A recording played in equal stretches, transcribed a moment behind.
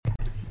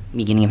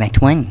Beginning of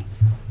Act 1.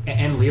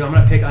 And Leo, I'm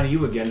going to pick on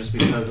you again just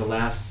because the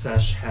last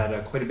sesh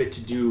had quite a bit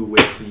to do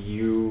with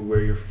you,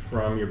 where you're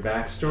from, your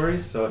backstory.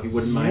 So if you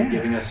wouldn't mind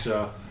giving us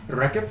a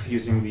recap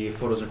using the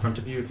photos in front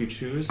of you if you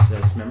choose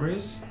as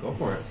memories, go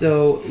for it.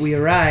 So we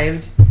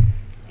arrived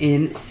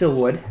in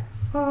Silwood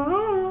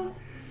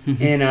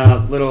in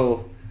a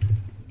little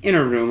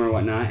inner room or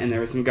whatnot, and there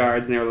were some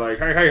guards, and they were like,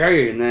 hey, hey,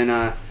 hey. And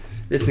then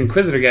this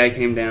Inquisitor guy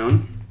came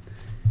down,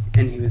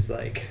 and he was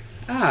like,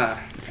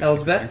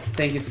 Elsbeth,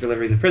 thank you for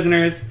delivering the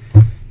prisoners.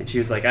 And she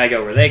was like, I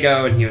go where they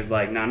go. And he was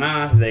like,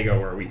 nah, they go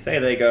where we say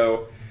they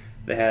go.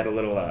 They had a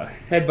little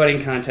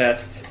headbutting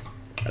contest.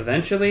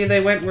 Eventually they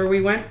went where we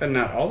went, but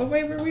not all the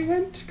way where we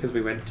went, because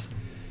we went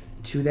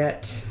to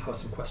that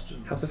House of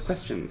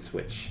Questions,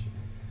 which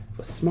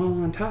was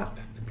small on top.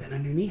 But then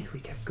underneath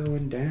we kept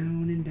going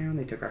down and down.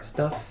 They took our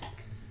stuff.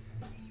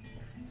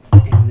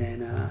 And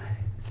then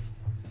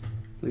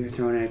we were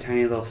thrown in a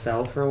tiny little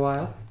cell for a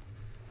while,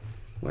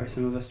 where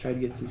some of us tried to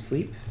get some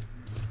sleep.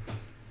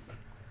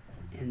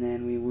 And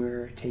then we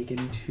were taken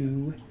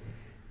to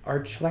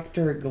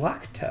Archlector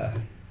Glocta.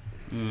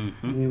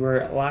 Mm-hmm. We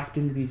were locked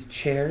into these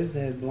chairs that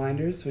had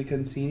blinders so we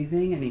couldn't see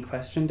anything, and he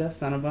questioned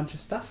us on a bunch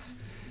of stuff.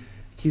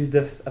 Accused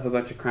us of a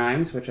bunch of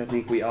crimes, which I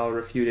think we all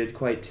refuted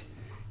quite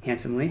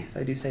handsomely, if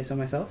I do say so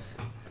myself.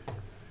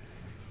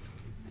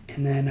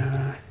 And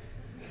then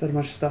said a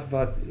bunch of stuff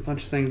about a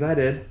bunch of things I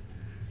did.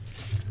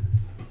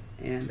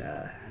 And,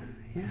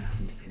 yeah.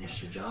 You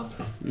finished your job.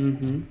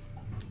 Mm-hmm.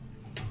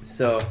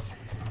 So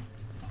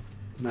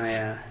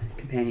my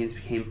companions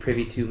became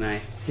privy to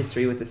my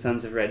history with the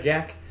Sons of Red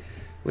Jack,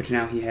 which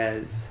now he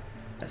has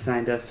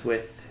assigned us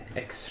with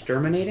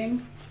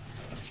exterminating,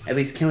 at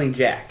least killing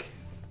Jack.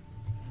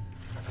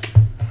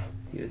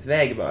 He was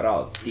vague about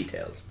all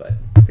details, but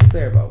pretty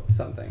clear about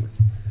some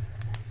things.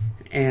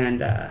 And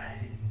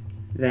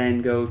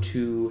then go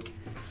to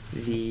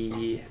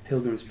the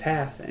Pilgrim's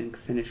Pass and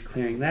finish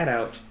clearing that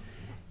out.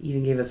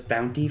 Even gave us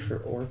bounty for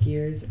orc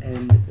ears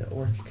and the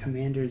orc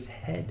commander's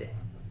head.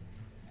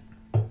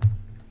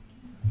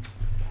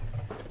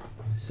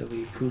 So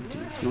we poofed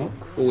in the smoke.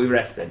 Well, we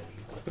rested.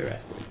 We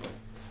had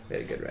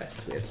a good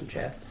rest. We had some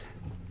chats.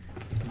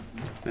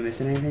 Am I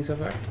missing anything so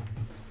far?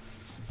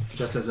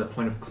 Just as a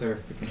point of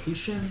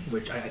clarification,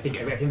 which I think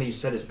everything that you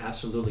said is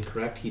absolutely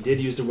correct. He did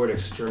use the word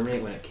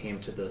exterminate when it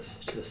came to the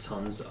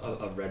Sons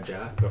of Red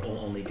Jack, but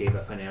only gave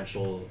a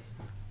financial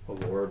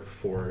award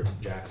for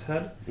Jack's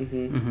head.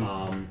 Mm-hmm.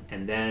 Mm-hmm.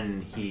 And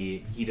then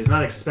he does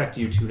not expect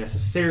you to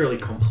necessarily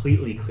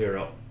completely clear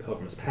out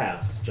Pilgrim's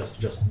Pass. Just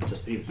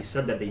he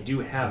said that they do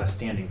have a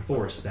standing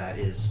force that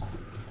is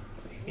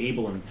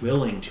able and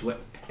willing to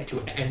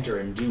enter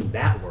and do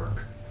that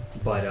work,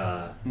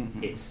 but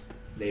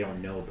they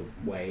don't know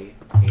the way.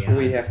 And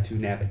we have to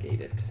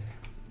navigate it.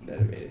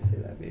 Better way to say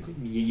that, maybe.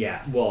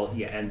 Yeah. Well,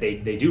 yeah, and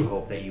they do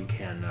hope that you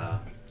can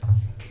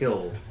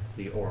kill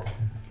the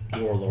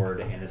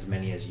warlord and as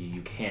many as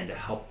you can to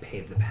help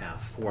pave the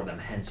path for them.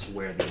 Hence,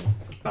 where the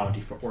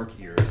bounty for orc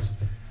ears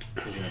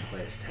is in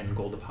place, 10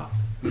 gold a pop.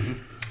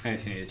 Mm-hmm. I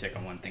just need to check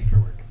on one thing for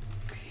work.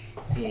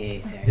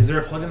 Hey, sorry. Is there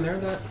a plug in there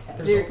that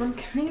is There open?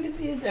 kind of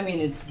is. I mean,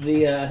 it's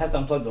the... I have to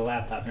unplug the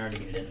laptop in order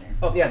to get it in there.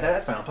 Oh yeah,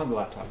 that's fine. I'll plug the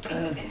laptop.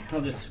 Okay,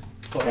 I'll just...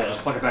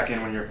 Just plug it back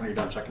in when you're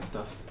done checking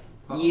stuff.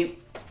 Yep.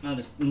 I'll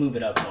just move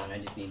it up one. I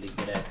just need to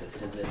get access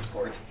to this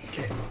port.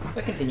 Okay.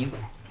 But continue.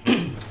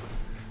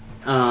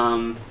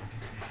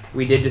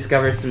 We did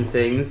discover some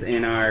things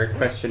in our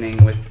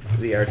questioning with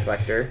the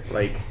Archlector,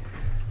 like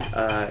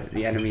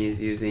the enemy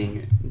is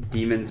using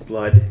demon's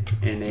blood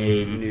in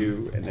a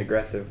new and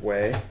aggressive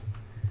way.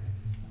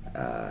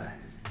 Was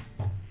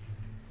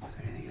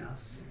there anything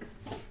else?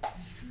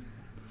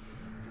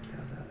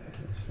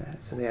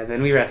 So yeah,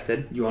 then we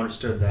rested. You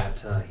understood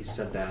that he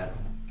said that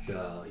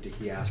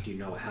he asked you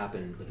know what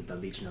happened with the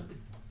Legion of the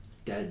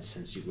Dead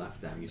since you left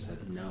them. You said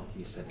no.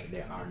 He said that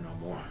they are no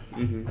more,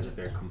 as if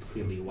they're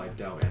completely wiped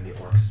out and the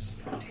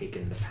orcs have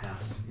taken the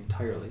pass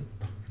entirely.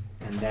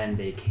 And then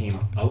they came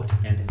out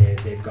and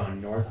they've gone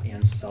north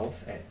and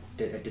south at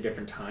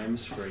different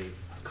times for a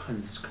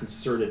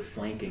concerted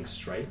flanking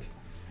strike.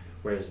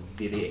 Whereas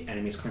the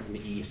enemies coming from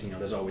the east,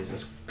 there's always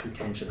this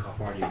contention, how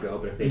far do you go?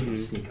 But if they can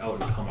sneak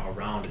out and come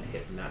around and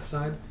hit from that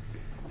side,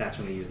 that's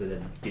when they use the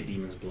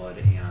demon's blood.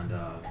 And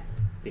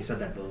they said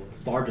that the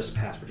largest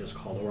pass, which is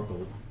called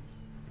Oracle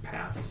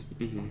Pass,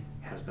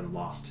 has been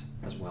lost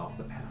as well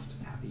for the past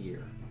half a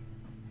year.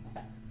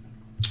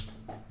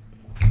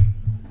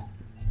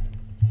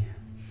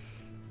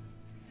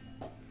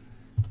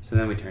 So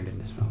then we turned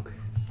into smoke.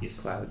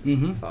 Yes. Clouds,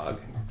 fog.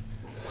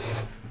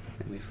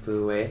 And we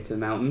flew away to the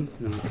mountains,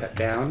 and then we cut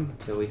down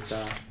until we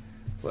saw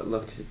what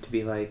looked to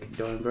be like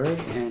Dornberg,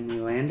 and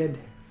we landed.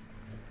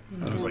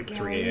 It was like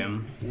 3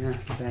 a.m. Yeah,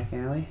 the back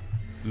alley.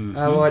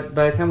 Well,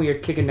 by the time we were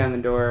kicking down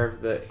the door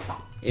of the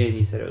inn,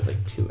 you said it was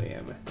like 2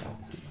 a.m.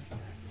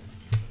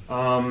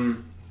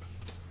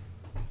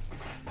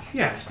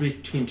 Yeah, it's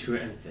between 2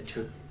 and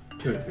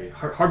 3.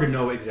 Hard to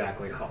know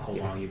exactly how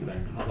long you've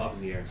been up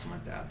in the air and something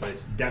like that, but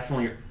it's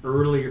definitely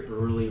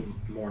early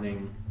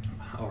morning,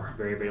 or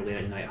very, very late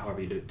at night,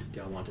 however you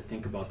want to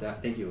think about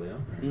that. Thank you,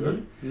 Leo. Very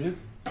good. Yeah.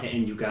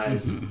 And you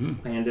guys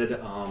landed,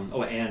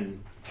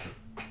 and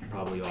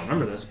probably you all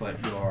remember this, but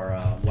your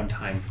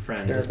one-time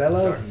friend,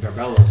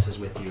 Darbellos, is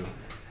with you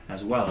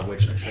as well,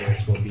 which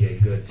Atreus will be a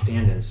good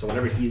stand-in. So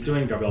whatever he's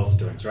doing, Darbellos is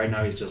doing. So right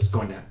now he's just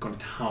going to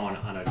town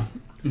on a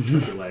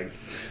turkey leg.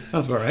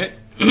 That's about right.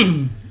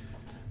 And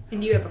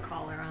you have a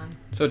collar on.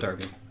 So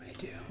Darby. I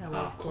do. That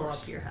will blow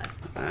up your head.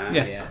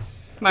 Yeah.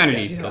 Yes. Minor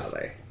Okay, details.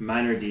 collar.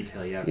 Minor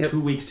detail, yeah. Yep.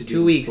 2 weeks to do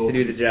 2 weeks both to do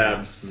the these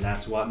jobs.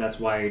 tasks, and that's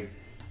why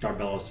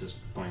Darbellos is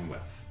going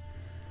with.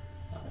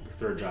 Your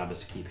third job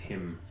is to keep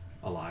him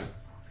alive.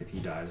 If he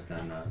dies,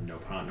 then no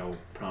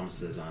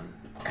promises on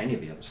any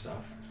of the other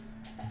stuff.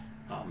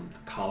 The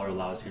collar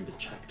allows him to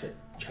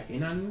check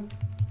in on you,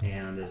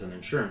 and there's an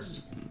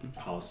insurance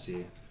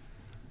policy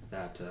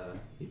that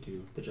you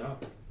do the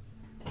job.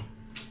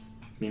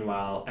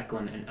 Meanwhile,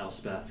 Eklund and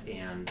Elspeth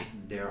and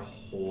their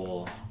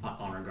whole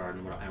honor guard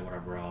and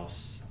whatever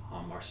else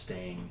are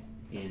staying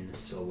in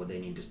Silwood. They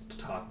need to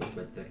talk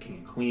with the king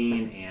and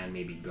queen and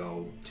maybe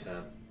go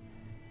to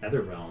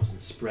other realms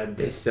and spread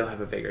They this. still have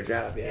a bigger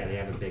job, Yeah, they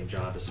have a big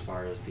job as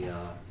far as the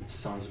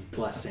Sun's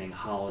Blessing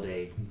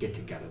holiday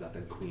get-together that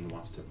the queen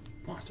wants to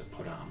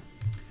put on.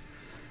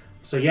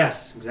 So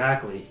yes,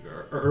 exactly.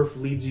 Earth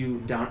leads you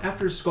down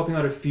after scoping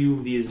out a few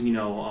of these,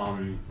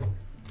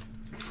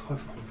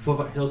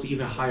 foothills,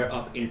 even higher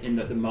up in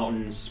the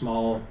mountain,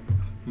 small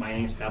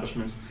mining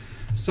establishments.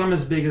 Some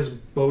as big as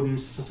Bowden,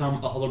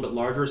 some a little bit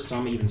larger,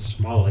 some even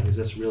smaller. Like, is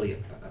this really a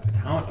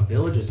town, a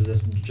village? Is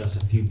this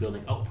just a few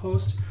building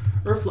outposts?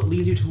 Earth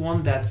leads you to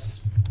one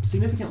that's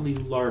significantly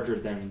larger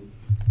than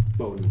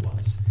Bowden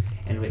was.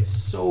 And it's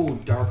so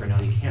dark right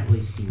now you can't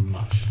really see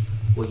much.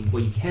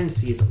 What you can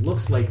see is it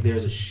looks like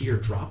there's a sheer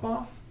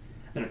drop-off,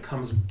 and it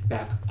comes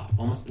back up,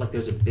 almost like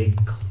there's a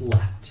big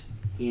cleft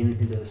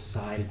into the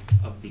side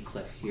of the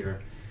cliff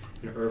here.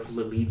 And Earth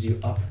leads you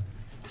up,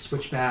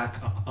 switchback,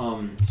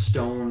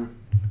 stone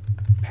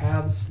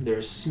paths.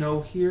 There's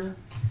snow here,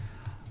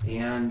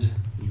 and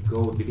you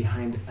go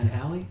behind an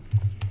alley,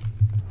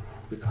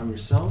 become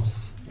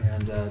yourselves,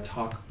 and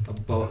talk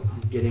about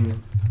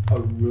getting a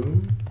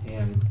room.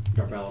 And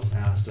Darbellos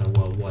asked,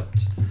 well, what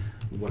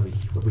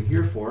are we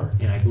here for?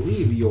 And I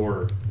believe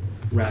your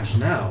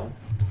rationale,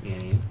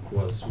 Annie,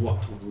 was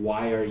what?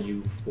 Why are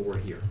you four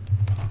here?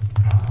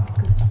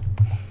 Because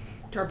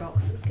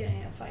Darbellos is getting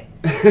in a fight.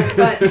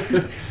 But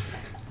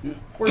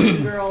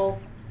working girl,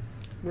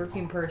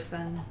 working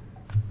person,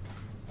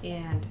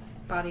 and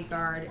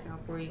bodyguard,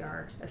 we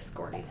are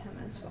escorting him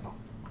as well.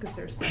 Because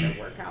there's better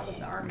work out with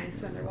the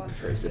armies than there was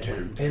for There's the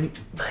term pimp.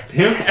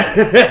 You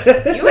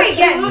ain't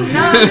getting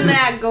none of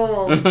that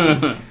gold.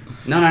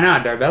 No.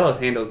 Darbellos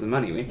handles the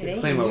money. We have to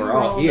claim what we're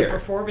all the here.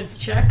 performance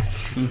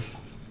checks.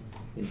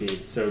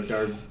 Indeed. So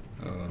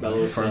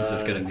Darbellos, performance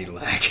is going to be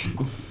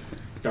lacking.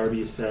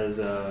 Darby says,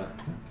 so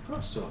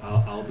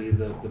I'll be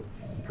the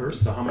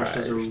purse. So how much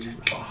does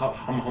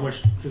how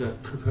much could a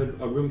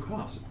room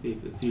cost? A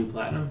few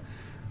platinum?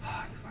 You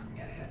fucking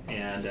get it.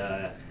 And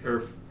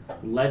Earth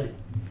led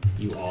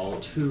you all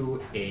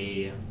to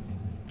a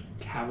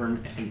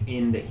tavern, an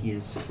inn that he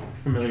is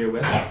familiar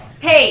with.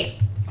 Hey!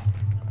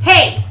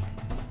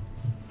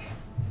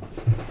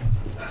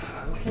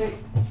 Okay,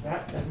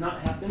 that has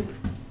not happened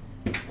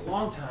in a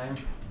long time.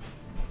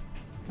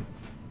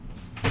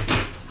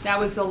 That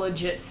was a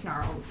legit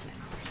snarled snap.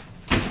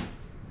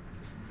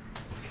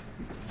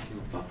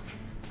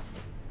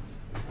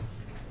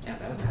 Yeah,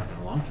 that hasn't happened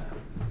in a long time.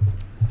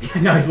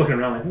 Now he's looking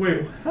around like,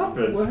 wait, what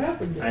happened? What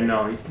happened? I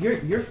know,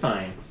 you're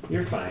fine.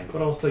 You're fine,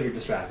 but also you're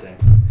distracting.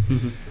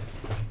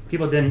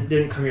 People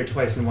didn't come here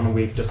twice in 1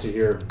 week just to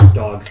hear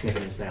dogs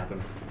sniffing and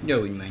snapping.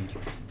 Yo, we mind you.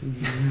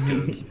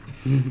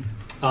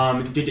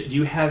 Do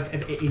you have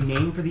a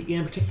name for the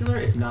inn in particular?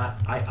 If not,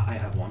 I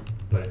have one.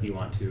 But if you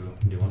want to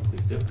do one,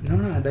 please do.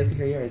 No, I'd like to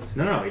hear yours.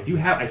 No. If you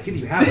have, I see that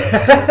you have it.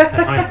 So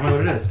tell me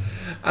what it is.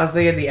 I was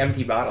thinking the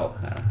empty bottle.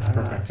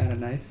 Perfect. Kind of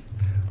nice.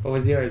 What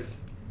was yours?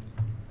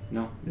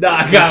 No.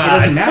 Nah, It come on.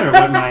 doesn't matter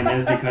what mine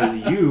is because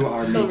you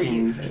are He'll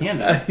making reuse this.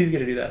 candy. He's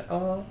gonna do that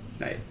all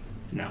night.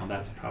 No,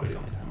 that's probably the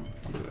only time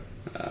I'll do it.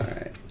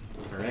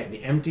 All Alright,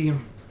 the empty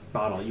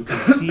bottle. You can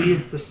see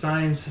the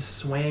signs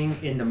swaying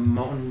in the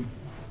mountain,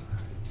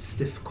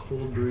 stiff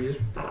cold breeze.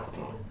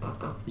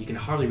 You can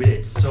hardly read it.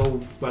 It's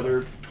so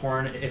weather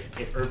torn.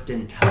 If Earth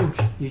didn't tell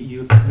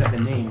you that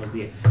the name was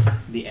the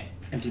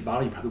empty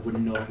bottle, you probably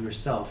wouldn't know it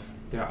yourself.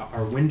 There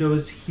are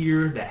windows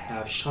here that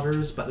have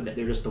shutters, but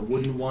they're just the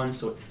wooden ones,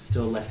 so it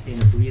still lets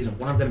in a breeze. And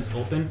one of them is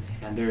open,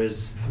 and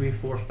there's 3,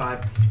 4,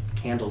 5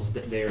 candles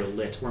that they are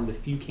lit. One of the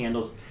few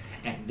candles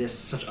at this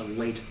such a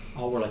late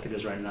hour like it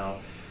is right now.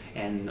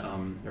 And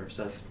Earth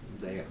says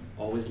they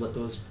always lit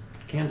those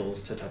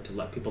candles to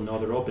let people know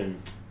they're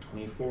open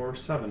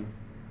 24/7.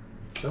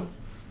 So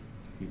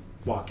you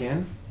walk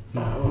in,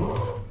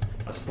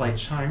 a slight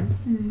chime.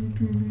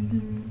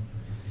 And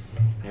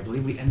I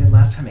believe we ended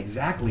last time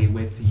exactly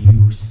with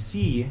you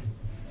see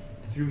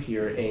through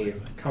here a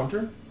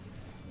counter,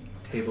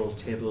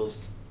 tables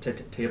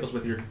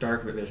with your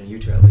dark vision, you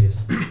two at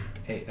least,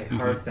 a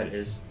hearth that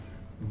is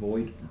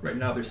void right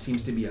now. There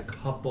seems to be a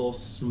couple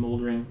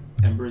smoldering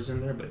embers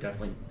in there, but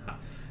definitely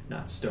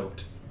not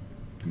stoked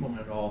at the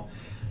moment at all.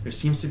 There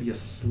seems to be a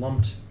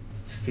slumped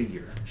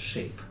figure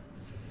shape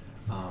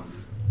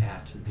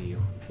at the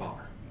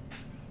bar.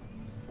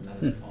 And that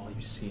is all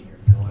you see here.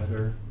 No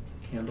other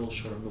candles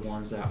short of the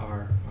ones that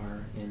are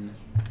in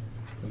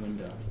the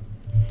window.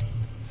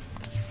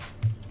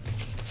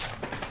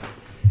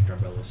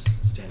 Darbella's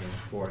standing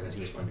forward as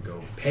he was going to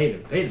go pay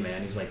the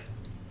man. He's like,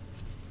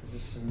 is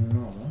this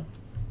normal?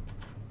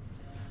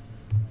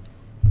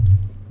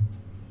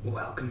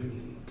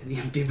 Welcome to the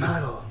empty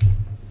bottle.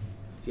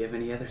 Do you have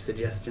any other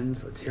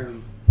suggestions? Let's hear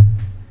them.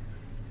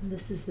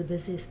 This is the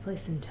busiest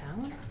place in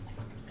town?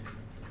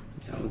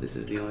 No, this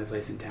is the only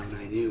place in town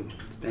I knew.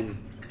 It's been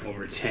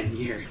over 10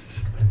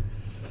 years.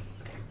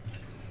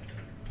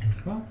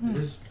 Well, it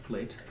is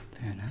late.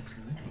 Fair enough.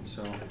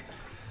 So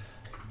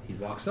he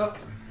walks up.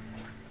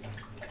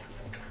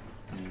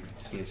 And you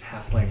see his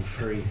halfling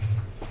furry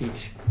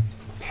feet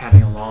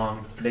padding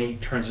along. Then he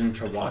turns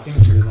into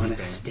walking. So we want to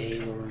stay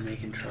where we're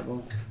making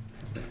trouble.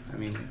 I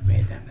mean, we've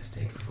made that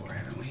mistake before,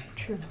 haven't we?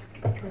 True.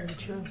 Very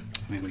true.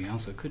 I mean, we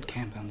also could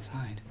camp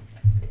outside.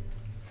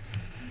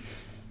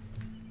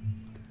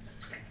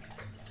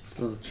 It's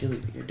a little chilly,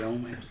 but your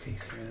dome maybe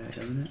takes care of that,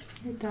 doesn't it?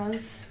 It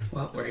does.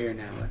 Well, we're here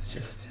now. Let's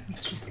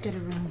just get a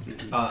room.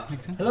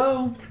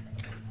 Hello?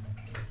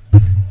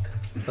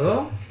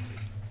 Hello?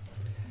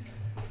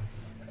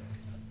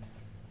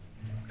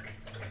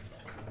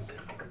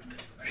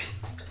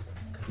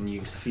 And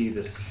you see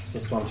this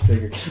slumped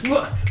figure.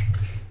 What?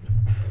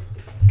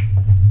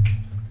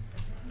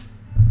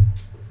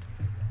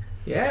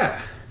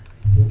 Yeah.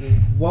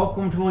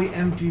 Welcome to the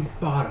empty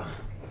bottle.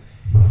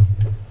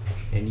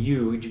 And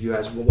you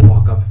guys will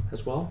walk up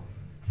as well?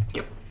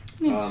 Yep.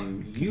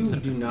 You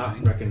do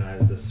not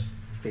recognize this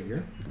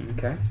figure.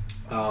 Okay.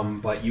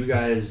 But you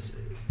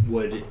guys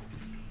would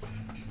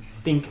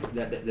think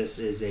that this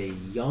is a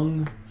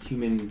young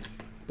human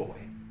boy.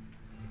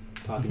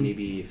 Talking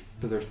maybe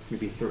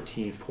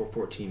 13,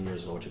 14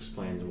 years old, which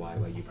explains why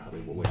you probably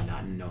would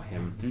not know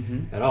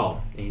him at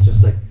all. And he's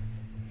just like,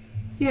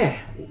 yeah,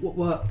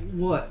 what?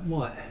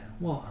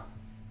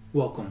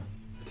 Welcome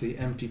to the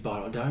empty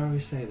bottle. Did I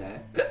always say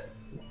that?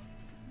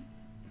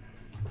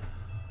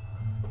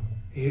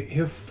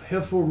 Here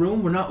for a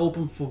room? We're not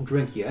open for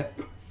drink yet.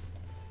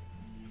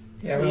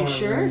 Yeah, Are you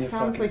sure?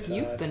 Sounds like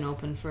you've been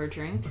open for a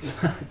drink.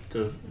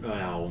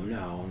 No.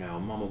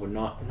 Mama would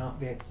not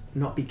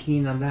be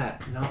keen on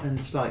that. Not in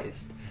the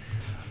slightest.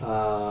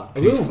 A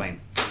room. Flame.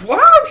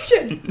 Wow,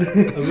 shit!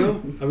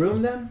 A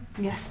room then?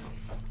 Yes.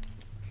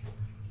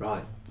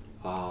 Right.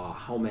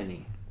 How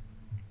many?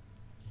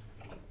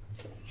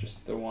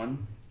 Just the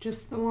one.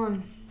 Just the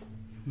one.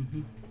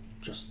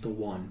 Just the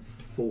one.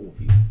 4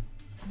 of you.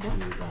 Yep.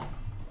 Move on.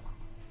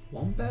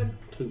 1 bed?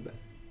 2 bed?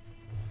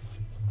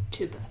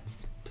 2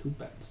 beds. 2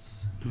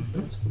 beds. 2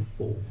 beds for the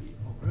 4 of you.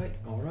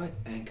 Alright.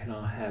 And can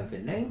I have a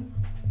name?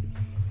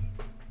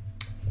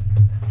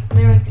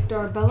 Merrick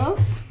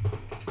Darbellos.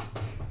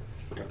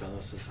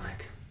 Darbelos is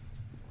like,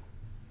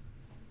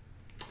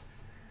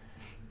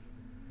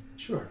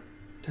 sure,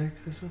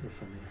 take this over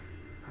from me.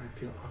 I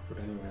feel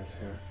awkward anyways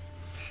here.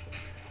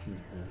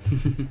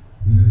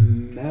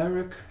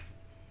 Merrick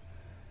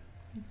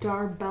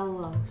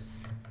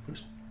Darbellos.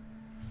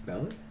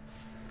 Spell it?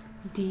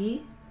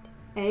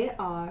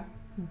 Darbellas.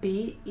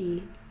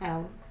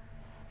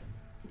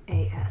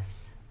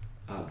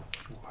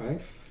 Okay.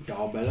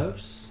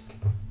 Darbelos.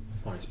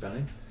 Funny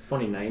spelling.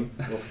 Funny name.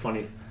 Well,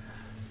 funny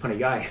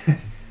guy.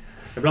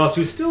 Darbelos,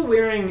 who's still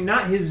wearing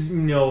not his,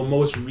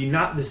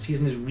 not this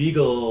season's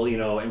regal,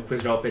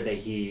 Inquisitor outfit that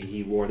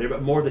he wore there,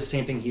 but more the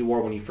same thing he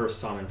wore when he first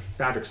saw him in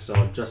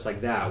Fadrickstone, just like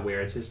that,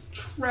 where it's his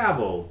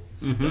travel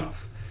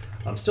stuff.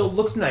 Still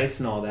looks nice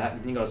and all that.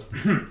 And he goes,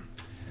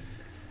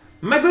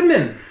 my good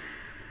men,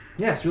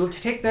 yes, we will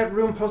take that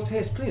room post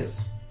haste,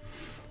 please.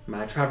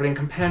 My traveling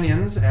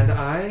companions and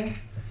I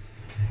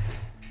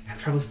have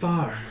traveled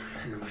far,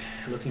 and we're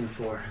looking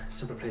for a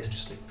simple place to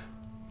sleep.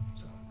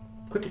 So,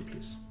 quickly,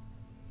 please.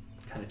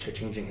 Kind of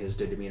changing his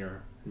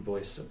demeanor and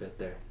voice a bit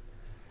there.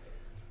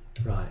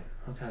 Right,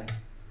 okay.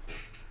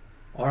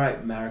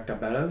 Alright, Merrick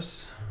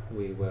Darbelos,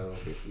 we will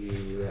get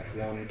you that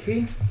one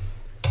key.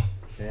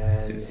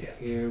 And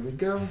here we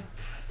go.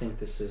 I think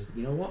this is,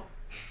 you know what?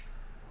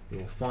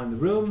 We'll find the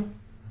room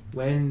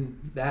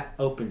when that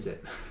opens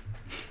it.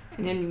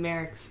 And in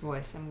Merrick's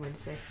voice, I'm going to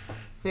say,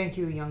 thank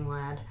you, young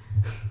lad.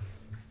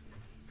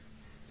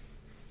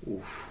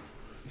 Oof.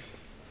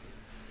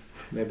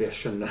 Maybe I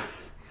shouldn't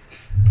have.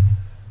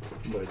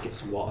 I'm gonna get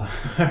some water.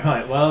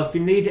 Alright, well, if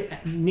you need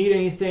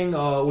anything,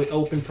 we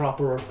open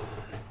proper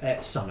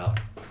at sunup.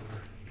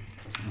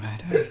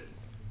 Right.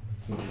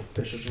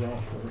 Fishes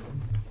around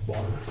for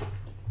water.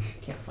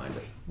 Can't find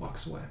it.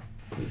 Walks away.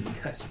 Leaving you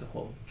guys to the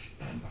whole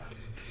bar.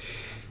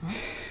 Huh?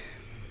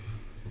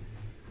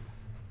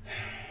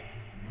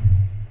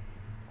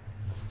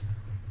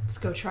 Let's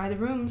go try the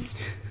rooms.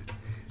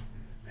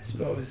 I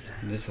suppose.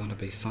 This ought to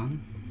be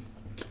fun.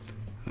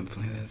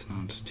 Hopefully there's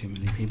not too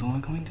many people are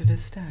going to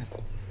disturb.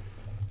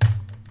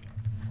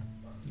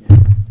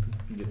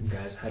 You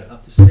guys head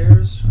up the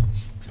stairs.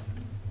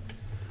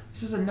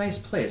 This is a nice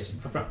place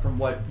from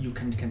what you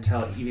can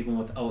tell, even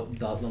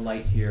without the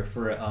light here.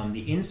 For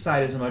the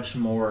inside is much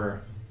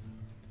more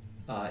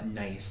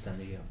nice than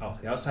the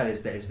outside. The outside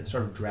is the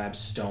sort of drab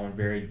stone,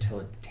 very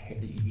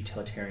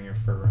utilitarian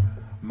for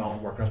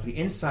mountain workers. But the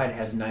inside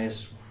has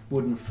nice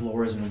wooden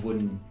floors and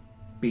wooden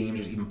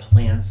beams, or even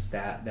plants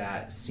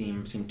that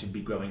seem to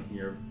be growing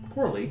here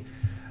poorly,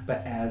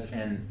 but as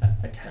an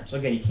attempt. So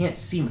again, you can't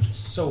see much. It's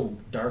so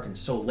dark and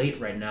so late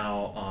right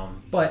now,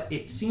 but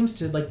it seems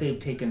to like they've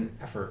taken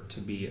effort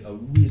to be a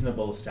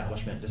reasonable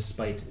establishment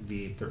despite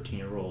the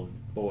 13-year-old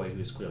boy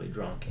who's clearly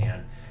drunk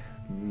and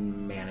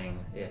manning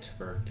it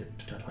for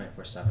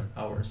 24/7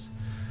 hours.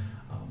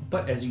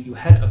 But as you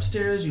head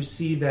upstairs, you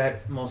see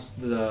that most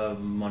of the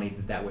money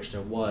that which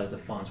there was, the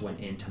funds went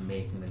into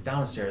making the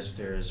downstairs.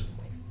 There's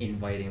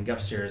inviting. The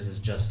upstairs is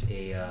just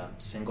a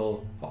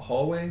single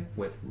hallway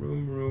with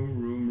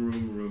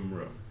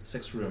room.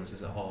 6 rooms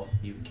is all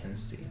you can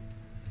see.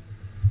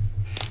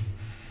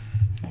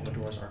 All the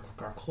doors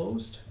are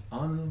closed,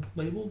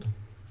 unlabeled.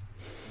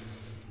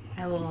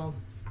 I will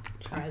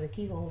try the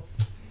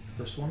keyholes.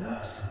 First one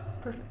works.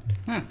 Perfect.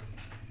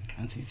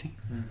 That's easy.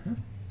 Mm-hmm.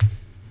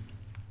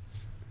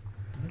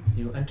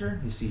 You enter.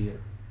 You see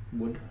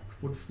wood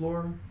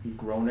floor,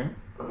 groaning.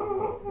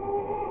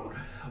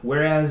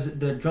 Whereas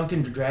the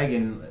drunken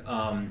dragon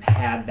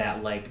had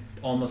that like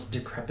almost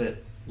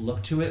decrepit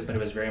look to it, but it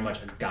was very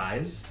much a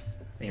guise.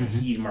 You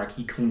know,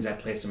 he cleans that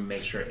place and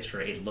makes sure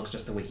it looks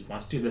just the way he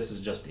wants to. This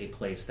is just a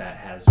place that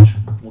has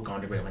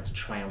gone to great lengths to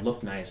try and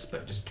look nice,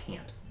 but just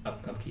can't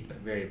upkeep it.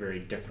 Very, very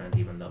different,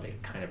 even though they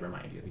kind of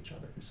remind you of each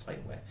other in a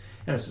slight way.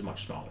 And this is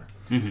much smaller.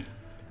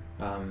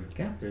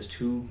 There's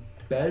 2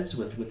 beds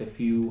with a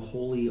few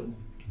holy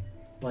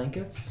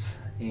blankets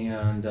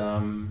and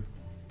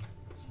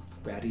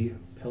ratty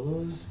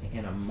pillows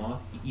and a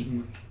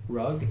moth-eaten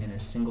rug and a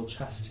single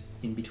chest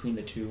in between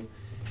the 2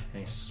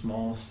 and a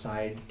small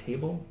side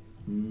table,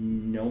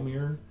 no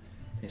mirror,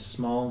 and a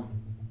small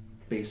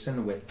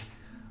basin with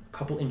a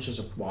couple inches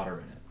of water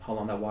in it. How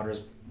long that water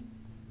has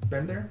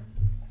been there?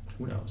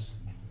 Who knows?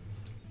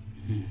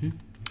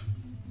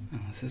 Oh,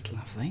 this is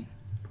lovely.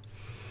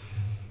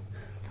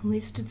 At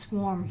least it's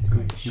warm. I'm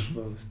going to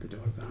close the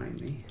door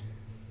behind me.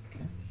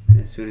 Okay. And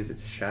as soon as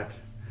it's shut,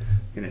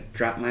 I'm going to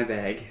drop my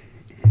bag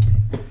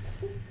and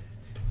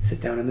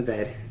sit down on the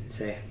bed and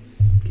say,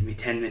 give me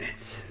 10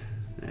 minutes.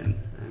 And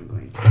I'm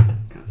going to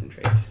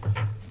concentrate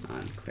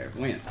on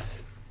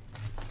clairvoyance.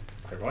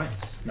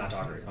 Clairvoyance, not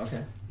augury.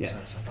 Okay. Yes.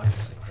 So I thought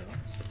you said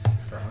clairvoyance.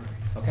 For augury.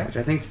 Okay. Which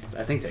I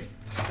think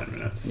takes 10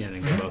 minutes. Yeah, I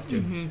think they both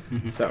do.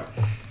 So,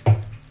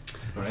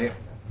 All right.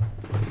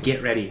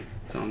 get ready.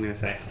 That's all I'm going to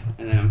say.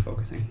 And then I'm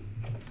focusing.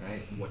 All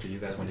right. What do you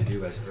guys want to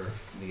do as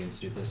Earth begins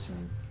to do this?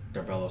 And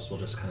Darbelos will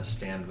just kind of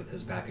stand with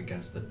his back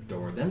against the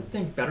door. Then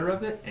think better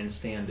of it and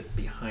stand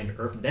behind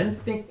Earth. Then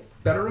think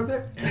better of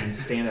it and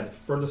stand at the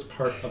furthest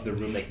part of the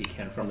room that he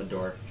can from the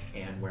door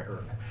and where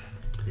Earth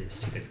is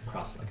seated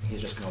cross-legged.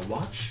 He's just going to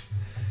watch.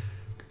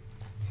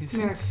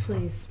 Merrick,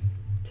 please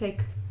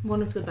take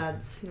one of the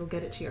beds. You'll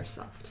get it to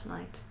yourself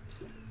tonight.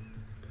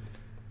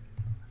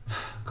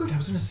 Good, I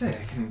was going to say,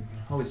 I can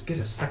always get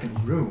a second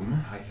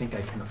room. I think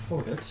I can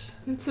afford it.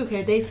 It's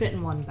okay. They fit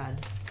in one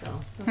bed, so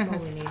that's all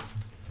we need.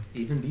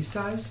 Even these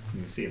size?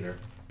 You see they're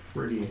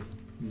pretty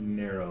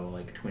narrow,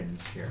 like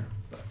twins here.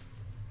 But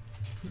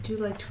We do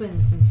like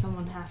twins, and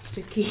someone has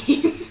to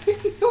keep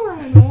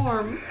Norwin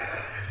warm.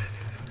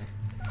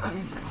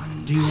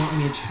 do you want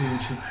me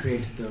to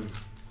create the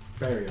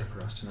barrier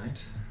for us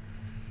tonight?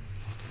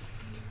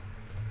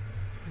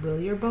 Will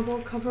your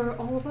bubble cover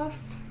all of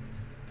us?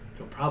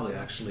 It'll probably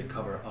actually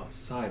cover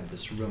outside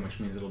this room, which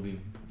means it'll be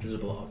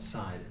visible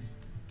outside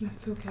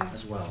That's okay.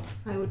 as well.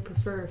 I would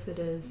prefer if it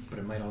is. But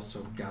it might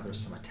also gather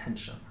some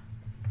attention.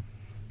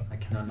 I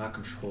cannot not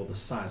control the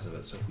size of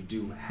it, so if we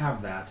do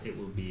have that, it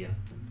will be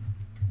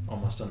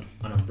almost an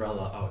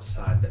umbrella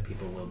outside that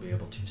people will be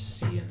able to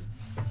see, and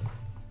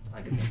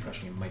I get the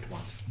impression we might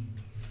want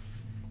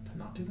to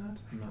not do that.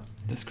 I'm not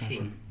Discretion.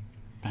 sure.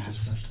 Perhaps.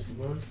 Discretion is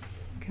the word.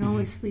 You can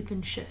always sleep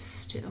in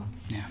shifts too.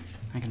 Yeah,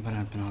 I can put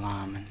up an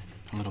alarm in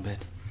a little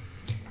bit.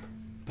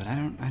 But I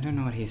don't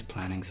know what he's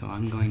planning, so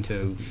I'm going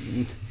to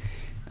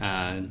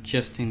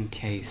just in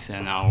case,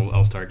 and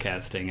I'll start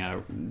casting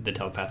the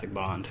telepathic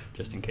bond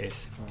just in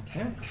case.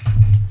 Okay.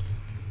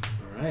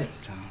 All right.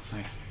 So I'll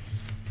say,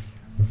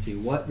 Let's see,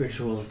 what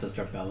rituals does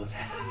Darbelos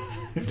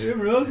have?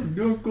 Everyone else is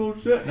doing cool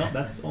shit. No,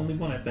 that's his only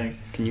one, I think.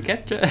 can you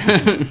cast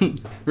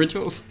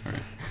rituals?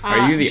 Or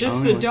are you the just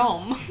only the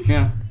dome?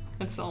 Yeah.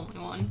 That's the only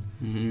one.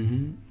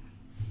 Mm-hmm.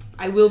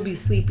 I will be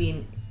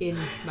sleeping in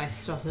my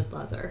studded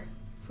leather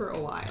for a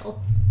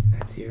while.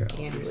 That's your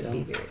And alter would be self.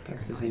 very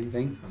That's the paranoid. same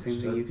thing.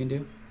 Same thing you can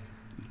do.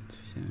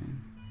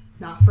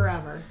 Not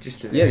forever.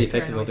 Just the Yeah, the Super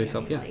effects of alter annoying,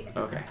 self, yeah. like-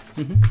 Okay.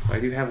 Mm-hmm. So I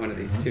do have one of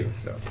these too.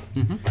 So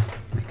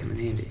Mm-hmm. might come in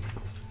handy.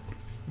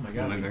 Oh my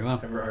god, Went we very well.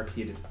 never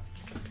RP'd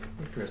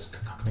Chris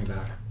coming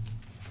back.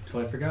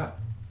 Totally forgot.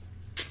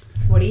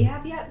 What do you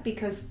have yet?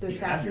 Because the You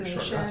had your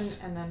short assassination rest.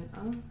 and then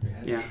You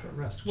had your Yeah. short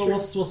rest. Well, we'll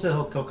say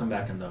he'll come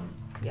back in them.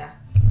 yeah.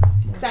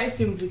 Because I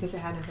assumed because it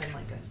hadn't been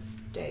like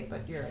a day,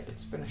 but you're right.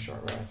 It's been a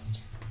short rest.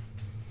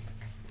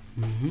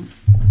 Mm-hmm.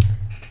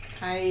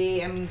 I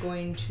am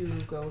going to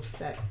go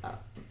set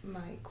up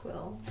my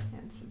quill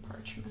and some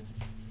parchment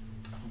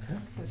Okay.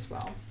 as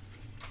well.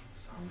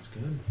 Sounds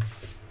good.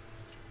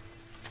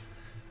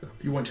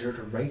 You want her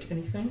to write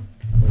anything,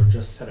 or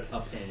just set it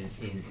up in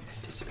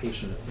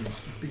anticipation of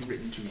things being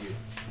written to you?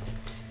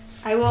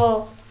 I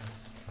will.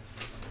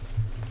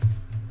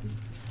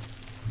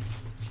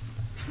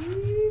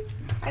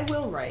 I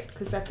will write,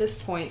 because at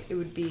this point it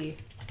would be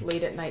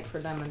late at night for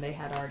them and they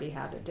had already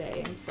had a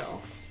day, and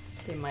so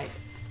they might.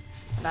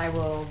 And I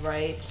will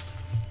write.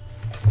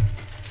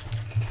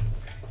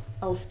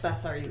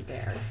 Elspeth, are you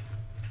there?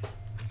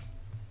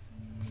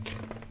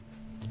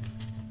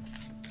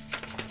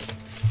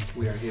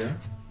 We are here.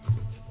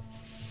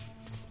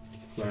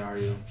 Where are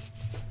you?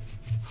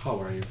 How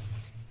are you?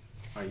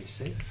 Are you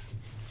safe?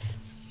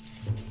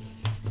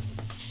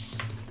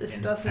 This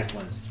In doesn't.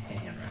 Eklund's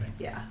handwriting.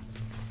 Yeah.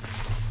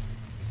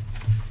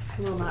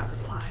 I will not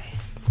reply.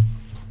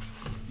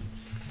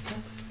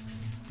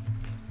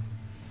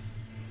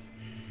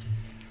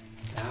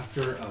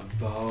 After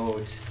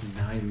about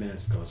 9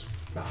 minutes goes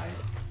by.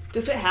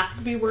 Does it have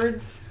to be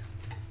words?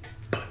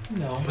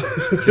 No.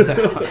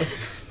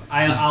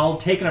 I'll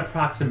take an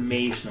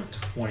approximation of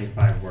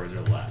 25 words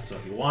or less. So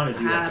if you want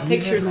to do that,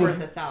 Pictures my- worth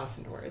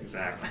 1,000 words.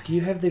 exactly. Do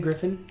you have the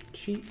Griffin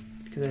sheet?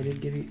 Because I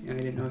did give you. I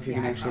didn't know if you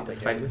can Yeah, I actually have to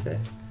probably fight do. with it.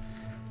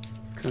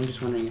 Because I'm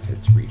just wondering if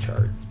it's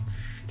recharged.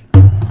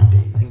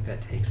 I think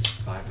that takes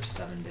 5 or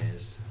 7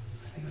 days.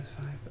 I think it was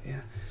 5, but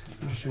yeah.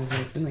 I'm just trying to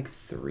think. It's been like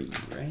 3,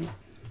 right?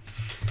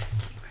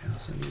 I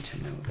also need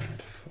to know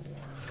that for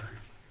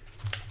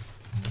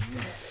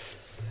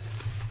this.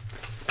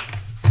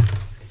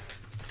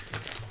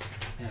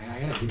 Man, I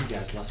gotta give you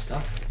guys less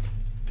stuff.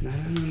 No.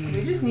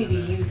 We just need to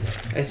use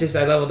it. It's just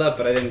I leveled up,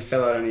 but I didn't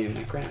fill out any of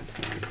my cramps,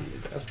 and I just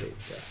needed to update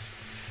stuff.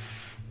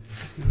 It's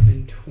just now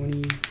been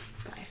 20.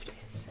 5 days.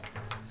 So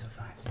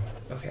 5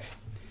 days. Okay.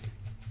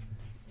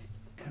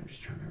 And I'm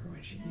just trying to remember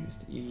when she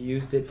used it. You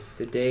used it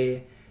the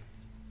day.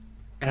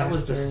 That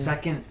was the after-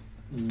 second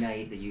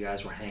night that you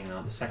guys were hanging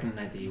out. The second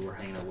night that you were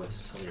hanging out with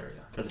Celeria.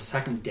 Or the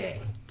second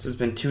day. So it's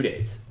been 2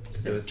 days. It's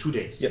So been it was 2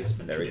 days. Yep, It's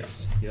been there 2 we go.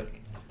 days. Yep.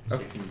 So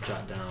Okay. you can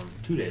jot down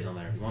 2 days on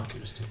there if you want to,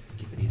 just to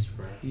keep it easy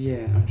for Yeah,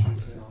 I'm trying to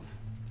myself.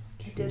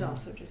 I did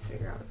also just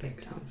figure out a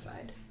big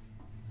downside.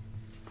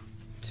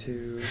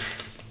 2.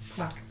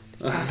 Clock.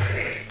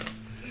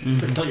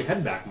 Mm-hmm. Until you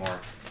head back more.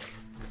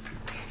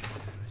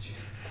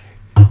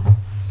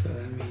 So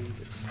that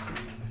means it's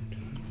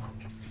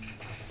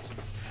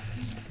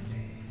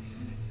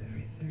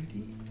every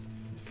 30.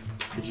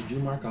 Did you do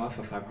mark off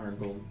a 500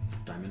 gold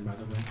diamond, by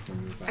the way?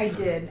 When you were back I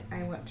there? did.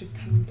 I went to 2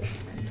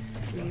 diamonds.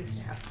 We used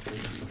to have 3.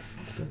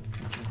 Sounds good.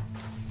 Thank you.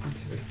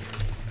 That's every 30.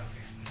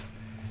 Okay.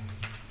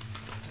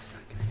 That's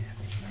not gonna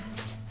happen.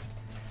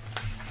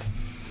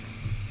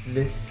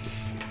 This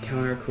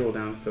counter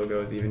cooldown still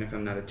goes even if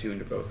I'm not attuned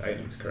to both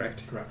items,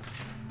 correct? Correct.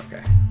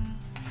 Okay.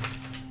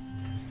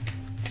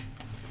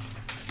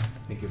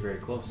 I think you're very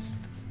close.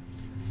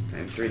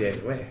 I'm 3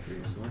 days away. 3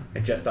 days away. I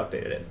just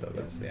updated it, so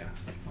that's, yeah.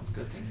 That sounds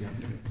good. Thank you.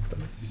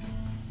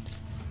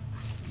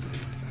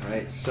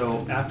 Alright,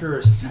 so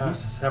after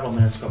several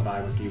minutes go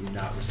by with you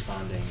not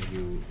responding,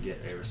 you get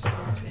a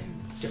response in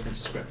different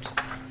script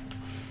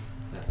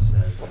that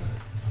says,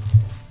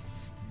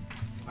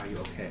 are you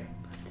okay?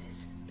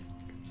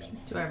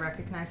 Do I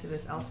recognize it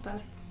as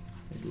Elspeth's?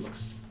 It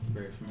looks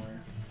very familiar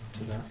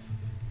to that.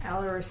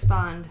 I'll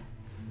respond,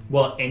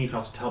 Well, and you can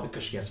also tell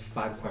because she has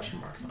 5 question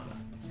marks on it.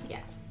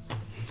 yeah.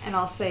 And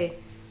I'll say,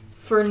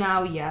 for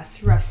now,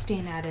 yes,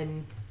 resting at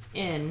an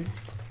inn.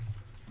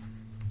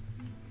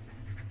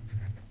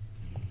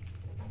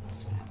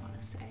 That's what I want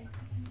to say.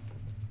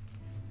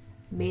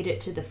 Made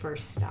it to the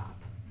first stop.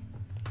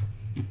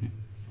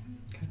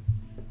 Okay.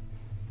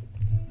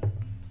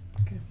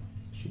 Okay.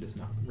 She does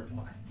not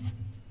reply.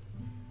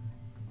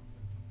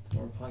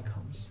 No reply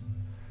comes.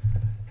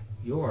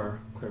 Your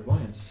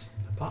clairvoyance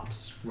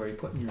pops. Where are you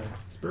putting your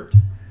spurt?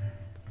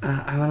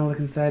 I want to look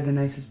inside the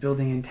nicest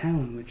building in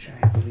town, which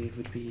I believe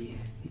would be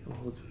the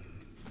old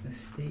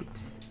estate.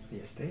 The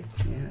estate?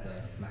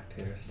 Yes. The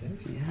Mactator estate?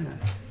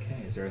 Yes.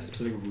 Okay, is there a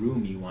specific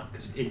room you want?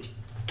 Because it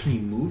can you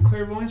move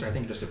clairvoyance, or I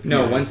think it just appears?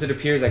 No, once it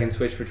appears, I can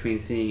switch between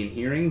seeing and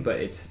hearing, but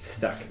it's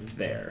stuck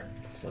there.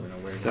 Just let me know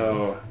where.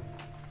 So,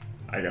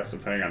 I guess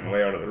depending on the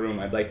layout of the room,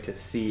 I'd like to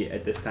see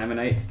at this time of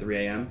night. It's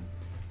 3 a.m.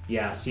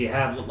 Yeah. So you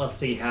have, let's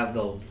say, you have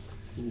the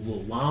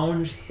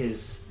lounge,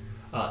 his,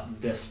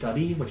 the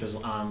study, which is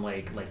on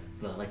like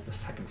the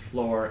second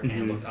floor, and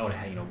Mhm. look out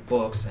at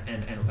books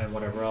and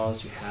whatever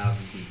else. You have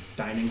the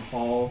dining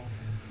hall.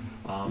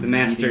 The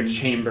master meeting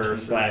chamber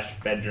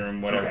 /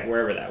 bedroom, whatever, Okay.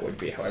 wherever that would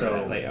be, however So,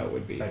 that layout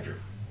would be. bedroom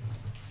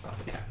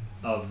Yeah.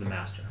 of the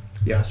master.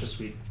 Yep. Master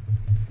suite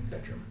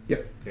bedroom.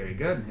 Yep. Very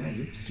good. Yeah,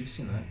 you've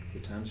seen that a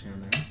few times here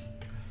and there.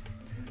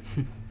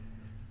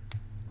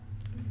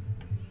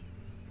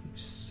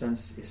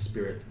 sense a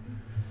spirit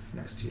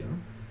next to you.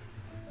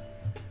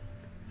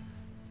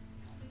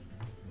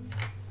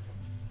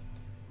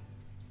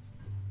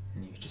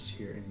 And you just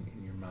hear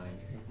in your mind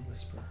a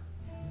whisper.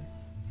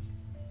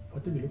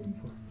 What are we looking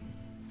for?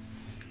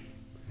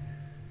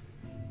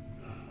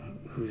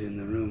 Who's in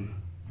the room?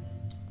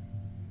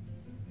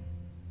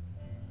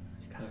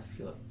 You kind of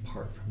feel it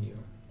part from you.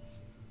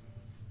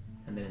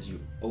 And then as you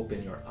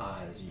open your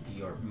eyes,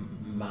 your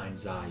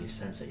mind's eye, you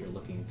sense that you're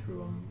looking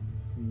through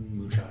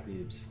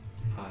Mujahid's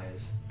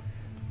eyes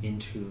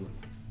into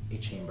a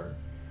chamber.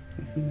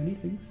 I see many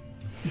things.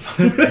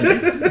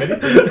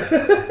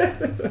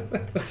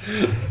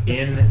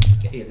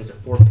 There's a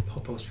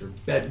four-poster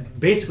bed.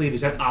 Basically,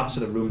 there's that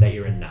opposite of the room that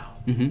you're in now.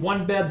 Mm-hmm.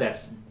 One bed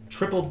that's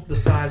triple the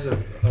size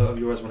of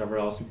yours, whatever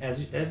else,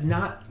 as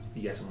not,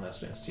 yes, I'm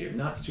last chance to you,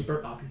 not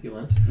super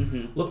opulent.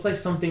 Mm-hmm. Looks like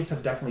some things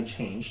have definitely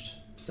changed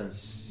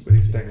since Would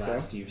expect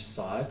last so. you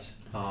saw it.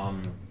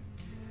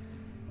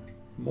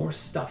 More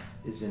stuff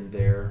is in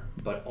there,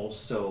 but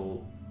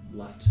also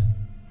left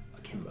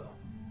akimbo.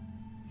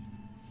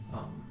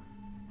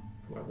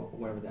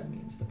 Whatever that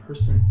means. The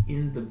person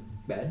in the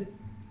bed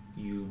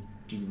you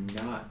do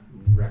not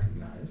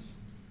recognize,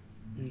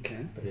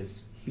 Okay. but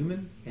is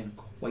human and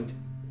quite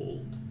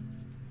old.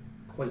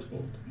 Quite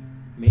old.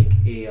 Make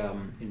a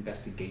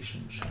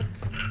investigation check.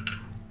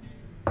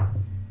 8.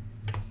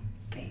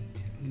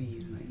 I'm gonna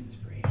use my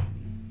inspiration.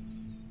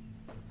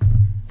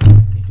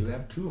 You do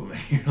have 2 of them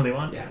if you really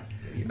want to.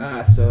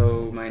 Yeah.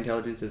 So my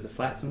intelligence is a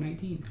flat, so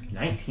 19.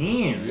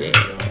 19.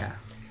 Yeah.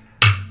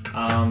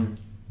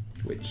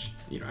 Which,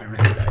 I don't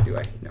have to die, do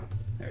I? No.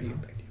 I already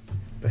get back to you.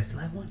 But I still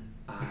have 1.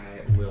 I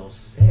will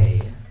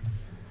say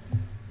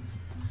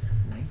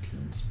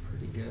 19's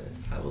pretty good.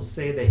 I will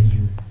say that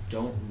you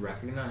don't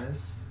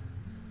recognize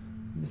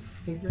the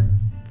figure,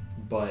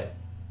 but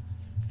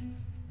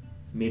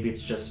maybe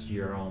it's just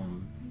your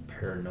own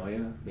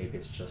paranoia. Maybe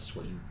it's just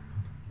what you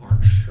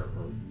aren't sure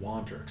or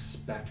want or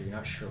expect, or you're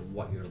not sure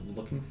what you're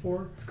looking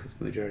for. It's because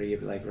the majority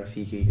of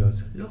Rafiki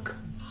goes, look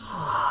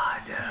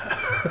harder.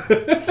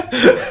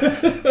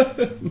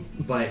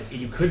 But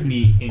you could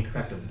be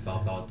incorrect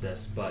about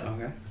this, but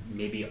Okay.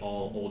 maybe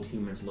all old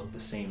humans look the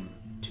same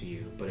to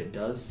you, but it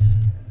does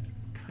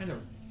kind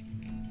of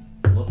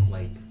look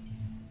like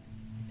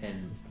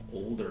an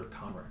older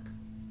Conric,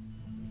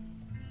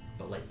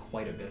 but like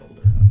quite a bit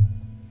older.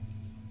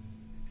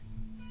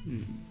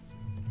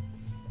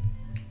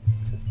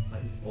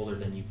 Like older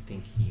than you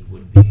think he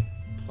would be,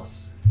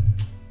 plus,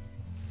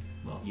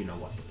 well, you know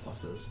what the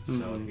plus is,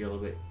 so you're a little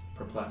bit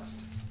perplexed.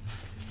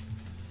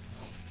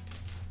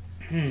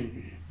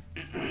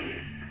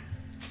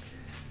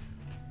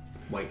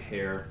 White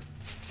hair,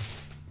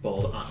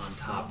 bald on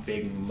top,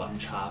 big mutton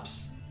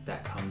chops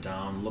that come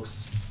down.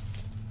 Looks,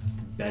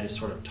 the bed is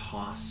sort of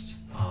tossed,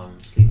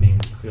 sleeping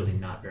clearly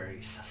not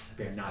very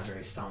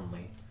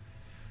soundly.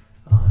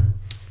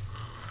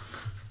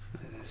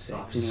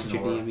 Soft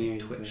snore,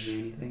 twitch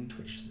to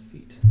the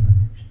feet.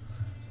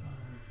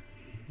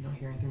 You don't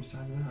hear anything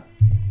besides that.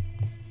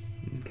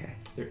 Okay.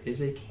 There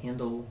is a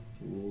candle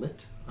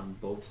lit on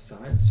both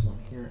sides, one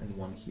here and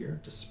one here,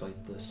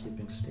 despite the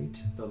sleeping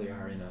state, though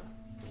there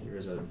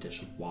is a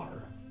dish of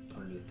water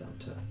underneath them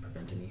to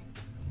prevent any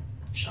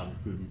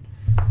Schadenfreude,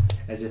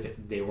 as if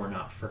they were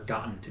not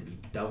forgotten to be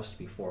doused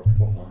before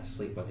falling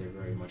asleep, but they're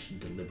very much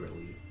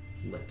deliberately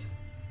lit.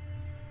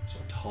 So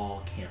a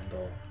tall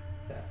candle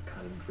that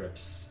kind of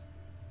drips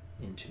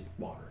into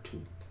water to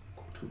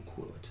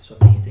cool it. So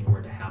if anything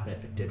were to happen,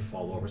 if it did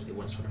fall over, it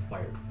wouldn't sort of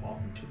fall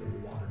into the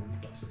water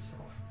and douse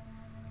itself.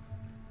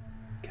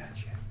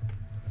 Gotcha.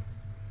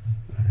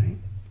 Alright.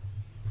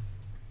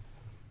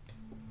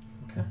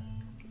 Okay.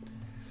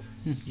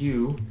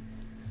 You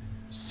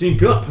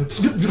sync up.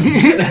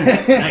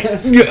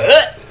 Nice. And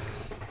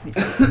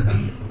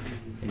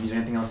is there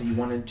anything else that you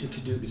wanted to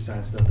do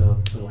besides the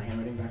little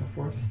handwriting back and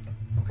forth?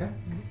 Okay.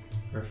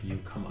 Or if you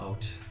come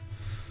out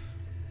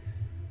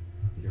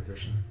your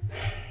vision.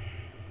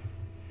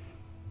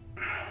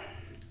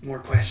 More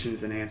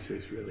questions than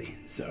answers, really.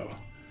 So,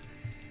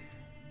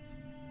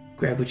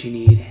 grab what you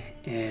need,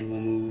 and we'll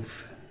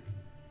move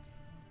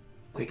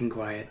quick and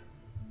quiet.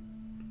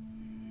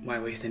 Why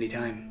waste any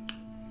time?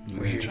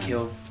 We're here to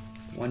kill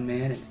one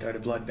man and start a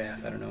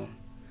bloodbath. I don't know.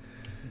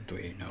 Do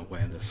we know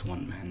where this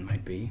one man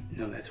might be?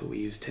 No, that's what we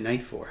used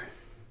tonight for.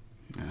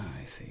 Ah,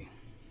 I see.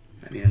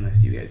 I mean,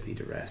 unless you guys need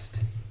to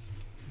rest.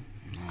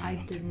 I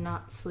did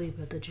not sleep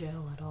at the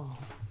jail at all.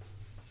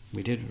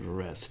 We did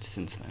rest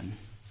since then.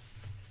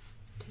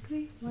 Did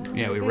we?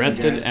 Yeah, we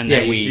rested and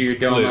yeah, then we you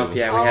flew. dome up.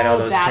 Yeah, we had all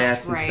those that's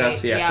chats and right.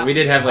 stuff. Yeah, Yep. so we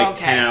did have like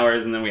Okay. 10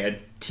 hours, and then we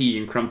had tea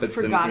and crumpets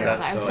Forgot and about stuff.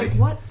 that. I was so like,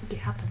 what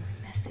gap am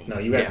I missing? No,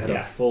 you guys had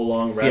a full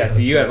long rest. So, yeah, so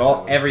of you have just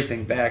all hours.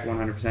 everything back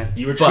 100%.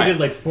 You were treated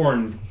like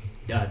foreign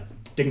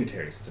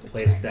dignitaries. It's a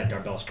place that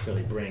Darbellus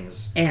clearly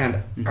brings.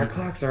 And our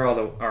clocks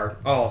are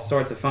all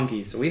sorts of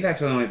funky, so we've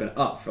actually only been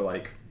up for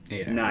like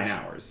 9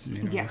 hours.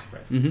 Yeah.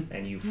 Mm-hmm.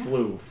 And you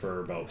flew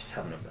for about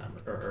 7 of them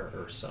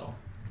or so.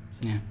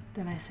 Yeah.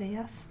 Then I say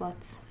yes.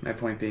 Let's. My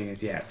point being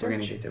is, yeah, if we're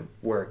gonna Search. get to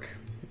work,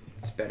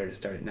 it's better to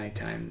start at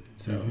nighttime,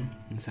 so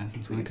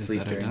Assassin's we can Work is sleep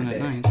better during done the at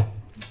day. night.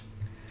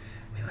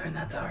 We learned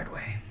that the hard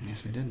way.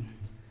 Yes, we did.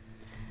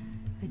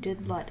 I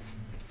did let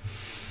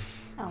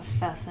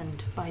Elspeth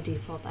and by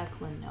default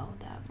Eklund know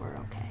that we're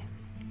okay.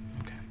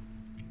 Okay.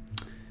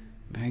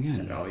 Very Is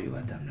good. that all you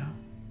let them know?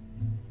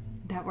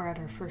 That we're at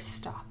our first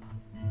stop.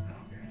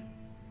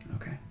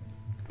 Okay.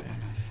 Fair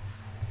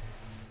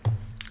enough.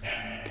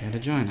 Care to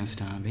join us,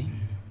 Darby?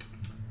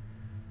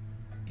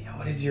 Yeah,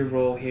 what is your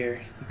role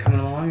here? You coming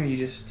along, or you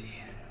just...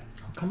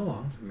 Come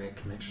along. Make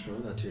sure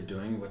that you're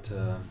doing what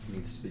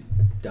needs to be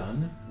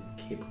done.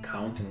 Keep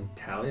count and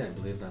tally. I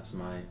believe that's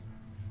my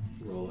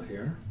role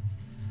here.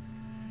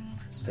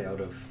 Stay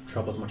out of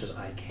trouble as much as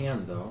I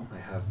can, though. I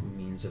have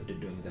means of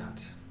doing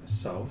that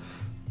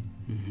myself.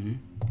 Mm-hmm.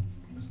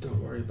 Just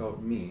don't worry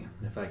about me.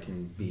 And if I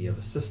can be of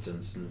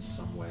assistance in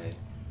some way,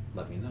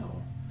 let me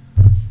know.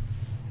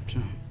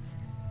 Sure.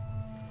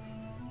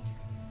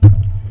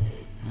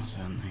 Well,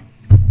 certainly.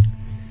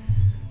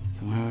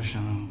 So where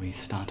shall we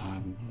start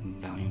our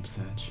valiant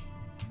search?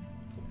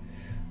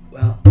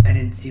 Well, I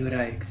didn't see what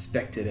I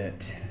expected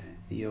at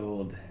the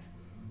old...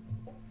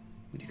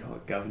 What do you call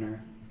it?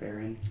 Governor?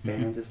 Baron?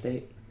 Baron's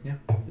estate? Yeah.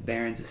 The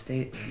Baron's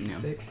estate? Yeah.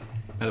 Stay.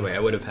 By the way, I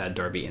would have had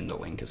Darby in the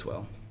link as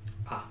well.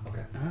 Ah,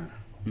 okay. Ah,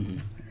 Mm-hmm.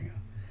 there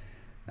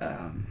we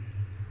go.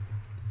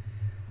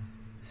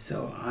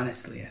 So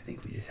honestly, I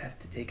think we just have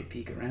to take a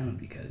peek around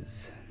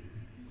because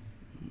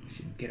we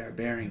should get our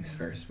bearings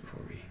first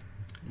before we...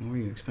 What were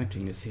you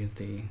expecting to see at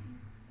the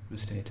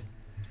estate?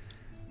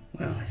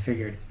 Well, I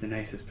figured it's the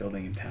nicest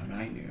building in town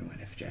I knew, and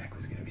if Jack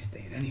was going to be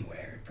staying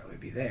anywhere, it'd probably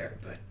be there,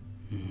 but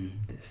Mm-hmm.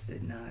 this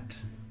did not...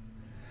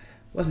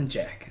 Wasn't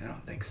Jack, I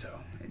don't think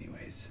so,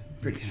 anyways.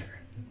 Pretty Okay. sure.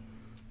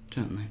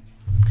 Certainly.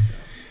 So,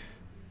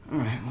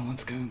 Alright, well,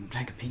 let's go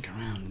take a peek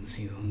around and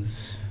see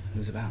who's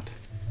about.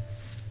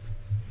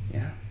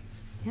 yeah.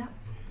 Yep.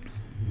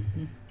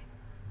 Mm-hmm.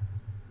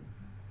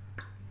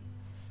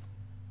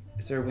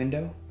 Is there a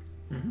window?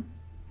 Mm-hmm.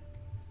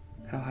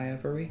 How high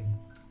up are we?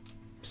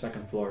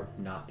 Second floor,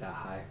 not that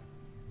high.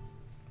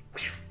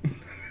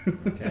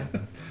 Okay.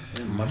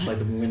 And much like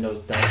the windows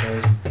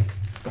downstairs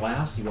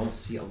glass, you won't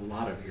see a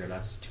lot of here.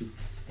 That's too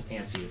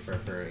fancy for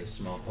a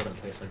small building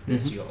place like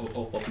this. Mhm. You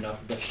open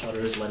up the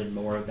shutters, let in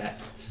more of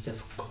that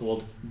stiff,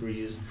 cold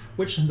breeze,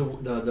 which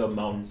the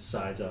mountain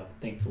sides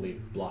thankfully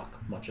block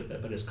much of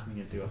it, but is coming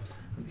in through an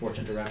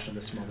unfortunate direction at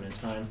this moment in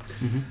time.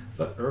 Mm-hmm.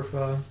 But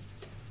Urf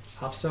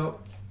hops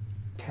out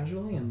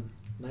casually and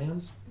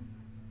lands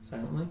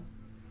silently.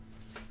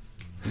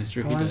 It's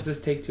true, How he long does. does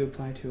this take to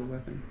apply to a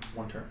weapon?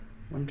 One turn.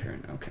 One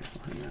turn. Okay,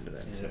 I'll hang on to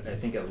that. And I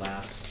think it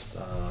lasts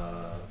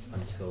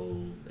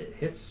until it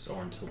hits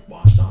or until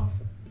washed off.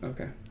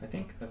 Okay. I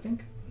think. It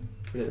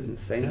Doesn't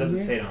say it on doesn't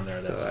here? say it on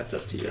there. So That's that's up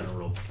just to you.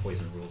 general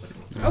poison rules. I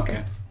think.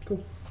 Okay.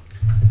 Cool.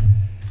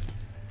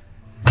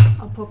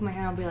 I'll poke my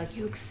head. I'll be like,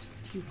 "You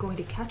going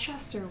to catch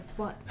us or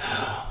what?"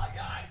 Oh my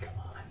god! Come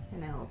on.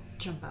 And I'll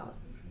jump out.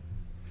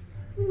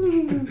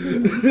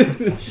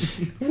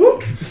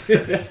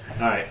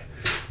 All right.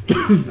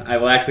 I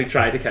will actually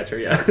try to catch her,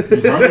 yes.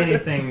 You don't say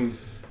anything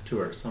to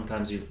her.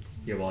 Sometimes you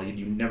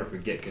never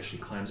forget because she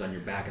climbs on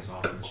your back as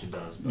often as she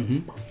does. But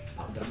Mm-hmm.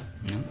 pop down.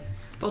 Yeah.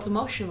 Both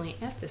emotionally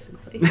and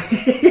physically.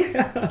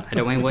 I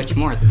don't want much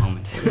more at the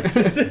moment.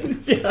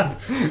 Yeah.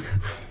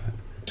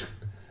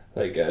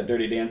 Like a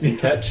Dirty Dancing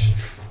catch.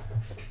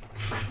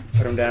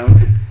 Put him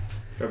down.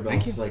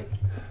 Doorbell's is like,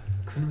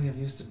 couldn't we have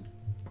used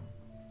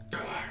a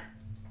door?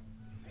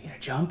 You gonna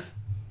jump?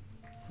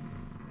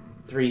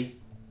 3,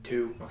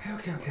 2.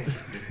 Okay.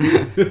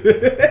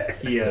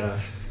 He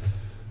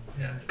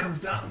comes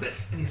down a bit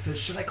and he says,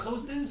 "Should I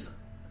close this?"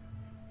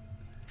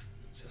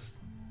 Just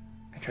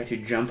I try to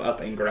jump up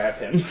and grab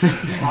him.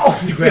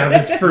 you grab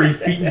his furry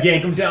feet and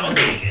yank him down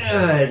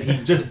as he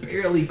just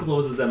barely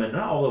closes them, and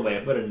not all the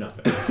way, but enough.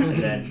 And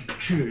then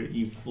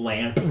you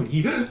land.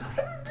 He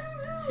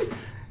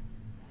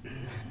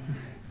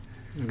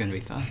This is gonna be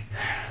fun.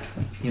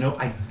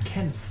 I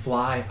can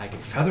fly, I can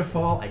feather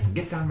fall, I can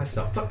get down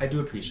myself, but I do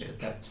appreciate it.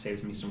 That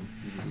saves me some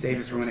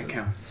Saves her when it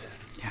resources. counts.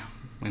 Yeah,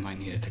 we might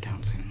need it to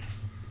count soon.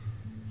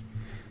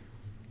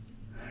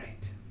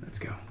 Alright, let's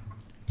go.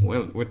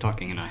 We're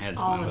talking in our heads,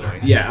 All by in the our way.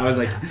 heads. Yeah, I was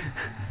like,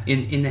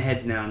 in the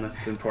heads now, unless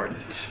it's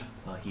important.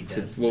 He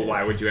does. Well,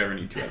 why would this. you ever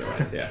need to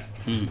otherwise? Yeah.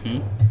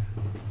 Mm-hmm.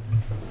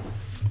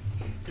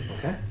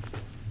 Okay.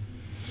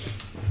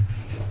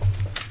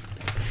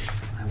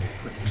 I will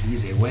put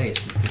these away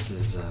since this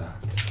is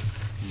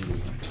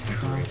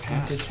temporary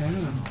past.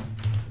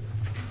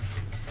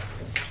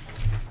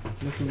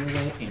 Looking your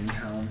way In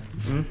town.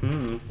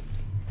 Mm-hmm.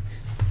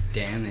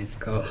 Damn, it's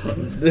cold.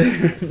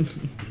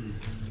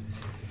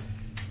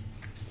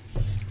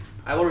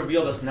 I will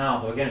reveal this now,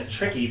 though again, it's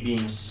tricky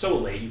being so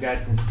late. You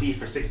guys can see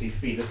for 60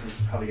 feet. This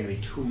is probably going to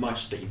be too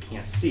much that you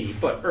can't see.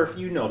 But Earth,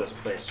 you know this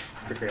place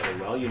fairly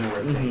well. You know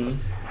where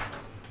things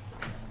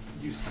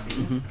used to be.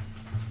 Mm-hmm.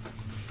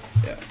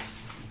 Yeah.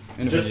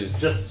 And if we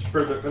Just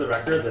for the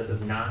record, this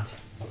is not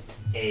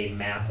a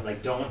map.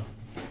 Like, don't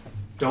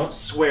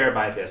swear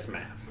by this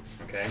map.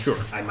 Okay. Sure.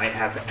 I might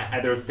have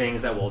other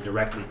things that will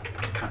directly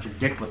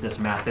contradict what this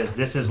map is.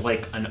 This is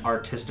like an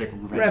artistic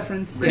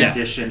Reference.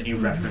 rendition, a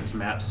reference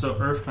map. So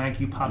Earth, Mike,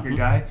 you pop your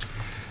guy.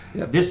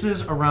 Yep. This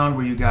is around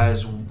where you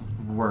guys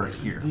were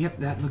here. Yep,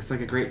 that looks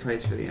like a great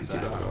place for the empty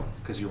doggo.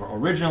 Because you were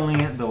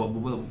originally, the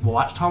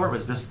watchtower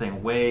was this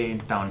thing way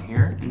down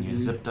here, and you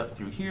zipped up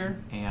through here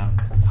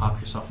and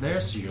popped yourself there,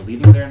 so you're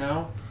leaving there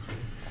now.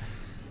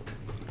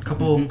 A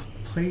couple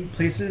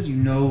places, you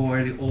know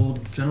where the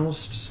old general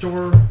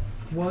store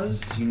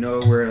was, you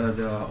know where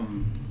the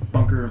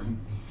bunker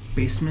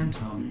basement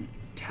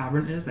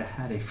tavern is that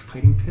had a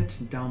fighting pit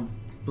down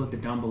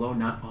below,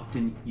 not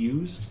often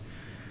used.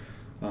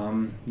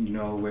 You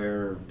know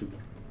where the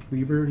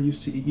Weaver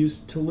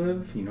used to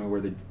live. You know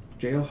where the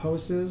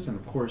jailhouse is, and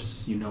of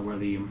course you know where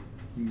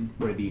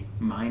the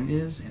mine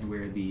is and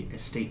where the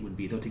estate would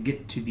be. Though to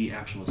get to the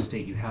actual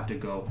estate, you have to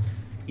go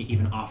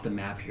even off the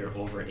map here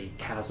over a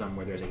chasm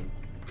where there's a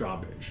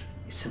drawbridge,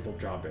 a simple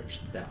drawbridge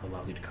that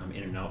allows you to come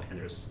in and out. And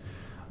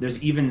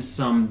there's even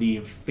some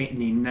the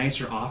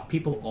nicer off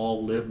people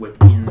all live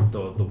within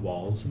the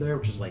walls there,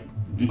 which is like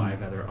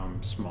 5 other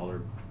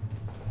smaller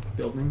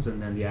buildings, and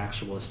then the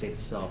actual estate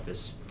itself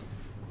is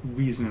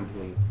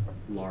reasonably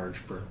large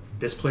for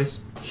this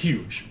place.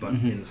 Huge, but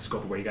in the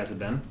scope of where you guys have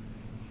been,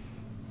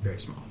 very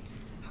small.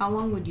 How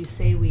long would you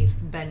say we've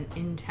been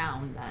in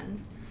town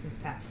then, since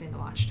passing the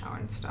watchtower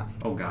and stuff?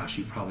 Oh gosh,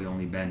 you've probably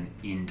only been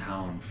in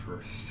town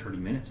for 30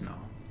 minutes now.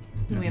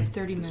 And we have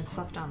 30 minutes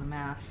left on the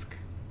mask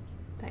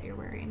that you're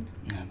wearing.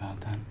 Yeah,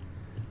 about that.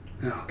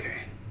 Okay.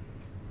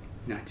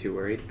 Not too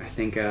worried. I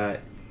think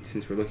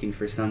since we're looking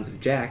for Sons of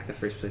Jack, the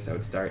first place I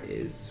would start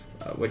is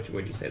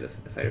what'd you say the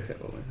fighter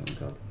pit? What was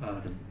that one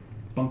called? The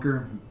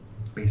bunker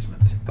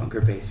basement.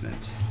 Bunker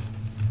basement.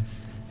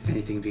 If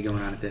anything would be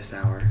going on at this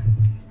hour,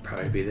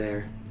 probably be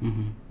there.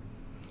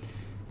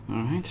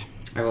 All right.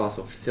 I will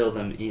also fill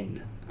them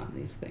in on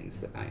these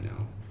things that I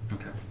know.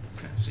 Okay,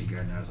 so you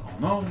guys all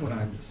know what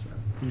I just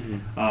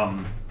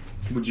said.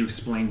 Would you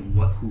explain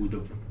who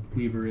the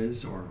Weaver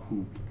is, or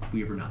who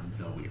Weaver, not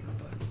the Weaver,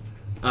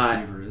 but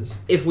Weaver is?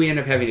 If we end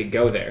up having to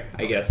go there,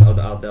 I guess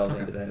I'll delve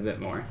into that a bit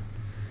more.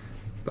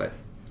 But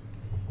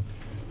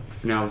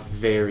for now,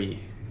 very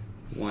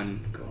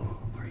one goal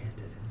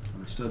oriented.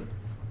 Understood.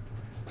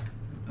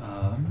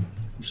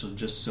 So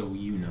just so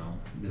you know,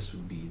 this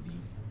would be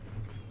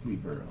the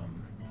Weaver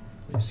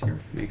place here.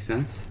 Makes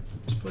sense.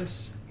 This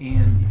place.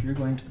 And if you're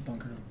going to the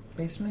bunker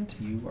basement,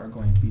 you are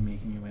going to be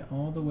making your way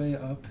all the way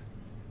up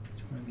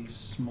to one of these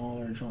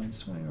smaller joints.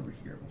 Swing over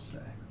here, we'll say.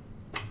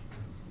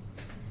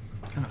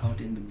 Kind of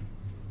out in the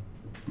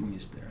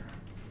boonies there.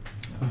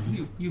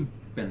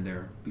 You've been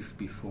there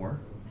before,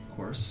 of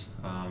course.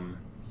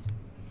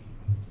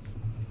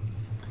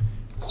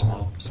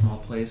 Small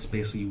place.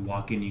 Basically, you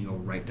walk in, you go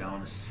right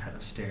down a set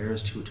of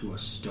stairs to a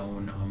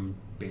stone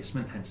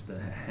basement. Hence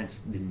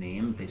the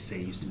name. They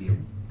say it used to be a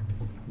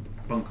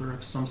bunker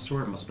of some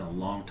sort. It must have been a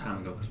long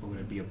time ago, because what would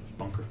it be a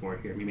bunker for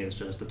here? Maybe it's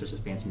just a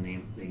fancy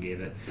name they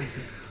gave it.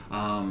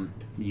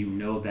 You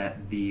know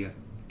that the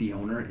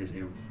owner is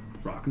a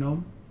rock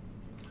gnome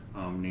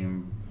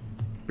named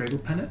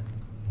Braggle Pennant,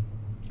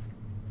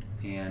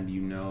 and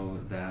you know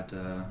that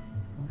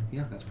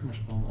that's pretty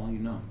much all you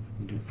know.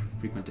 You didn't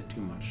frequent it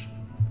too much.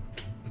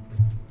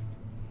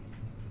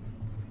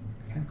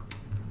 Okay.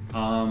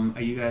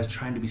 Are you guys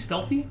trying to be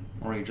stealthy,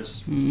 or are you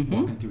just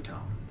walking through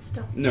town?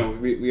 Still. No,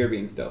 we are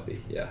being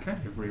stealthy, yeah. Okay,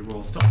 everybody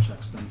roll stealth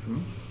checks then for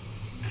me.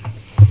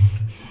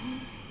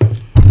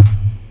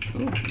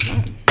 Oh,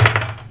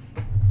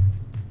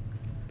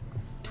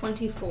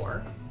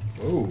 24.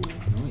 Oh,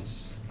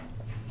 nice.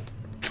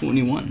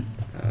 21.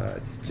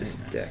 It's just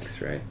Very nice.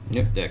 Dex, right?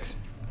 Yep, Dex.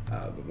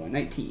 But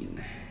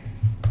 19.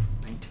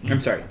 19. I'm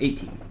sorry,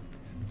 18.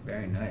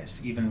 Very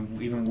nice.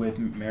 Even with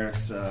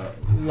Merrick's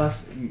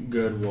less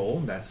good roll,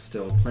 that's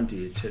still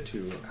plenty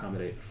to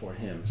accommodate for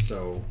him.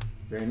 So,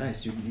 very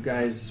nice. You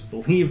guys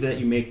believe that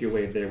you make your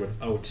way there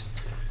without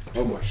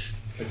too much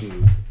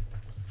ado.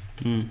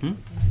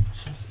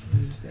 Just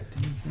lose that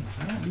damn thing.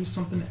 I don't lose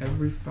something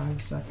every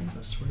 5 seconds,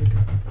 I swear to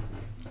God.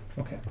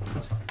 Okay,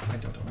 that's fine. I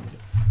don't need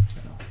it.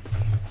 I know.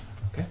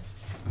 Okay.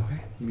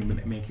 You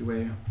can make your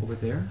way over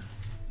there.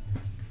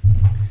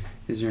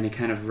 Is there any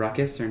kind of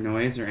ruckus or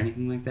noise or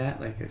anything like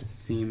that? Like, does it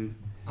seem...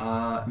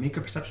 Make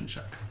a perception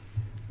check.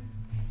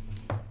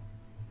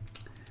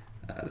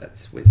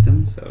 That's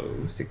wisdom,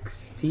 so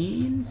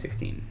 16?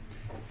 16.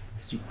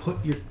 So you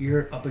put your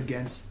ear up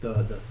against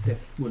the thick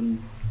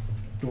wooden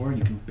door, and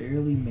you can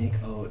barely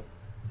make out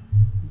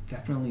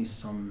definitely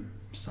some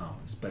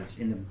sounds, but it's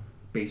in the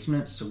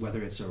basement, so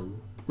whether it's a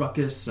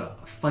ruckus, a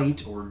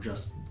fight, or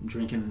just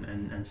drinking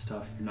and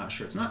stuff, you're not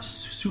sure. It's not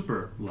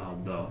super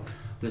loud, though.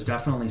 There's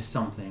definitely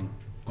something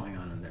going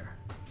on in there.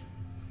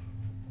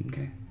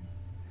 Okay.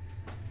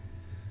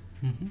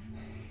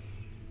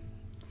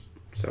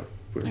 So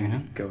we're Fair going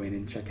enough. to go in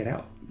and check it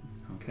out.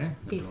 Okay.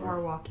 the Before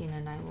door- walking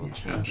in, I will Yeah,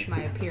 change okay. my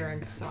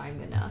appearance, so I'm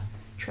in a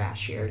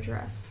trashier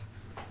dress.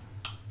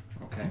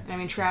 Okay. I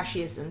mean,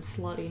 trashy is in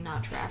slutty,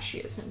 not trashy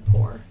is in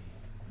poor.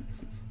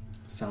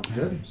 Sounds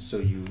good. So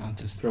you I'll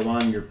just throw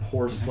on your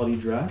poor slutty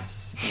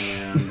dress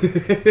and...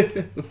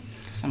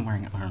 Because I'm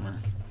wearing armor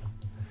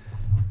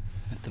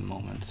at the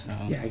moment, so...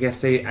 Yeah, I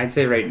guess I'd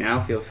say right now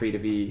feel free to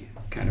be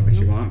kind of what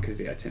you want, because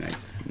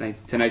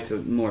tonight's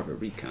more of a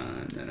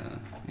recon than a...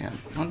 Yeah,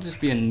 I'll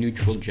just be a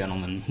neutral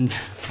gentleman.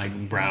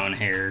 Like brown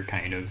hair,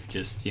 kind of,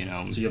 just,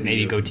 So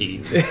maybe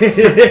goatee.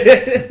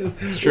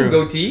 It's true.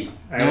 Goatee?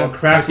 I will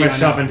craft goatee on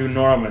myself into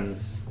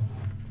Norwin's.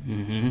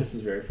 Mm-hmm. This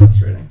is very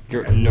frustrating.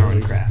 You're I'm Norwin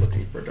really just craft.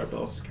 looking for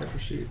Darbell's character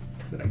sheet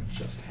that I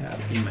just had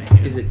in my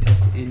hand. Is it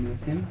tucked in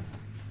with him?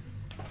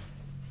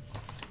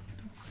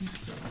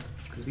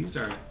 Because these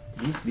are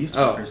these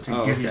Oh, fuckers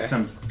to give you okay.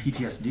 some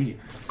PTSD.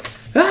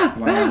 Ah!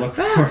 What I look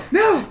for.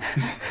 No!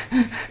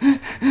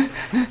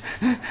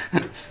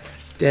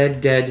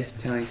 Dead,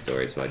 telling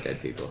stories about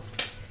dead people.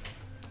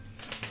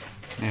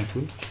 And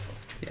food?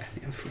 Yeah,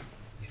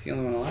 he's the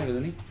only one alive,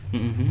 isn't he?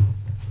 Mm-hmm.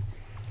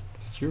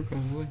 It's true,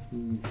 probably.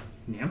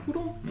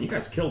 Namfoodle? You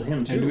guys killed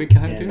him too. Did we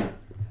kill him in too?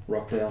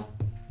 Rockdale.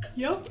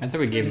 Yep. I thought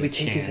we gave Did him we a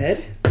take chance. his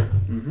head?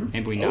 Mm-hmm.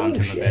 Maybe we knocked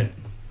him shit. a bit.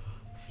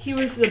 He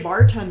was the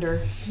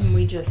bartender, and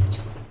we just...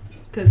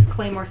 Because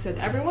Claymore said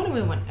everyone, and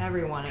we went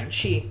everyone, and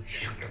she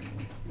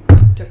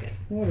took it.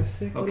 What a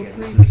sick Okay, little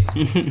this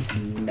freak. is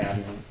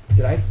maddening.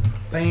 Did I,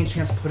 by any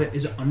chance, put it...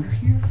 Is it under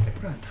here? I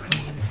put it on top.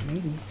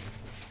 Maybe.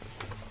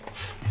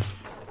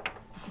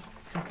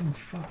 Fucking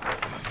fuck.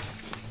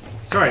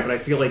 Sorry, but I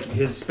feel like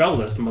his spell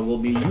list will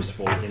be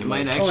useful in It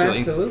might like, Oh, actually.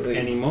 absolutely.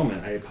 any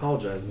moment. I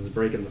apologize. This is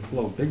breaking the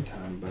flow big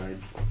time, but I...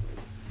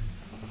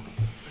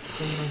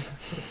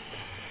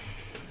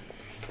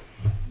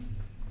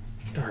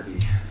 Darby.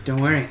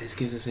 Don't worry, this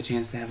gives us a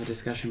chance to have a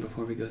discussion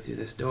before we go through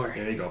this door.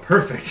 There you go.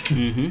 Perfect.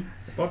 Mm-hmm.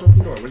 About to open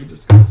the door. What do you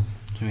discuss?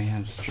 Do we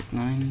have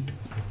strychnine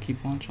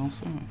keep watch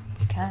also?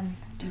 You can.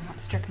 Do you want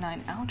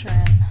strychnine out or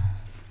in?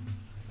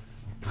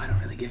 I don't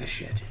really give a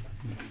shit.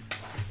 You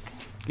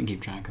can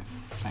keep track of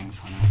things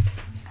on that.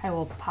 I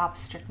will pop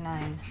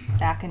strychnine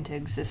back into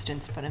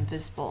existence, but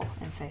invisible,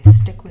 and say,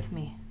 stick with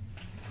me.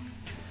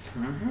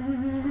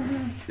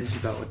 This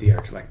is about what the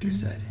Archlector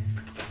said.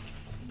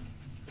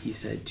 He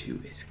said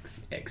to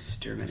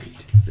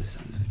exterminate the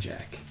Sons of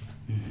Jack.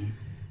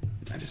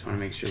 Mm-hmm. I just want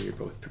to make sure you're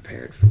both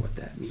prepared for what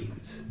that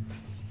means.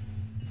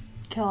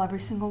 Kill every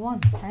single one,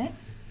 right?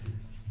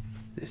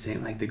 This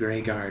ain't like the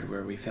Grey Guard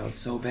where we felt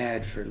so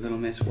bad for Little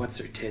Miss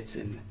What's-Her-Tits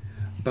and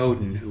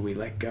Bowden, who we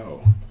let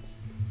go.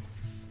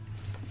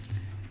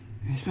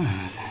 I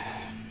suppose.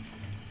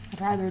 I'd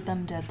rather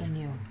them dead than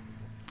you.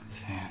 That's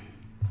fair.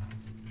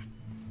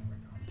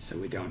 So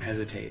we don't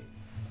hesitate,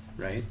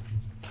 right?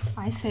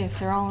 I say if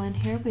they're all in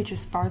here, we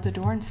just bar the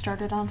door and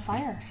start it on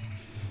fire.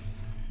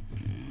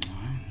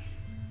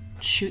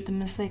 Shoot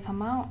them as they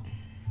come out.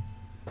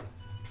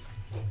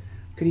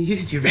 Could have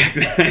used you back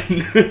then.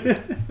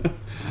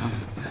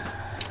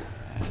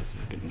 This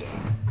is good.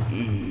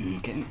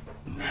 Okay.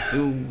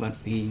 Do what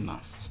we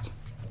must.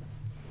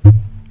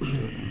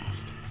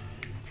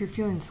 If you're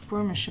feeling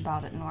squirmish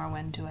about it,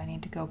 Norwin, do I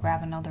need to go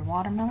grab another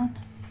watermelon?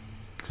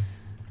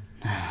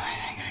 No, I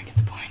think I get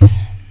the point.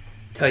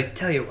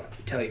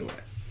 Tell you what.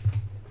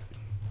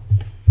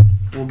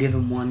 We'll give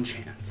him one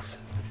chance.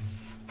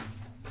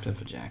 Except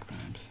for Jack,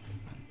 perhaps.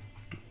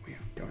 We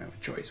don't have a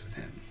choice with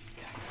him.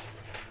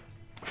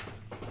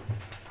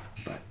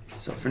 But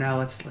so for now,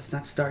 let's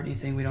not start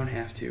anything we don't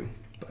have to.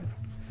 But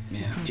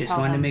Yeah. just Tell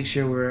wanted to them. make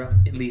sure we're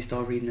at least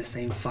all reading the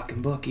same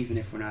fucking book, even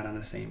if we're not on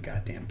the same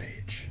goddamn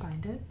page.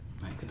 Find it.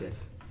 Makes It did.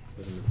 sense. It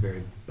was in the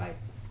very... I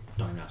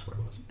don't know where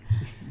it was.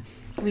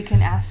 We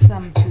can ask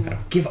them to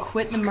Give a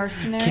quit the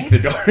mercenary Kick the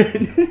door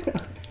in.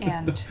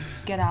 and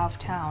get out of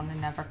town and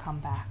never come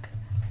back.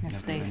 And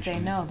if Never they say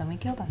mention it. no, then we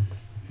kill them.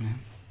 Yeah.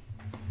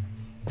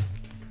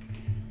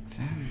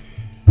 Fair.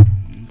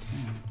 That's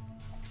fair.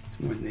 It's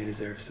more than they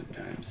deserve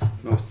sometimes.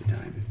 Most of the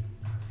time.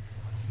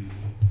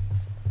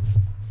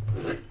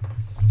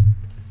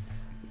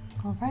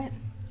 All right.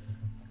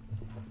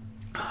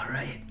 All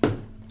right.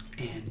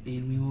 And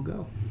in we will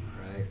go.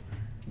 Right.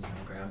 You know,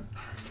 grab.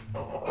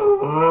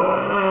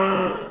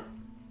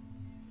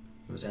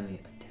 If was any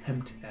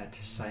attempt at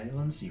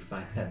silence, you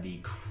find that the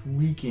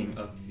creaking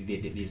of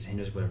these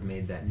hinges would have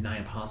made that nigh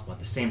impossible. At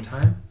the same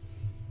time,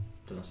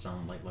 doesn't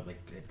sound like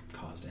it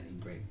caused any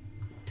great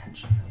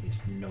tension. At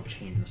least no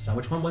change in the sound.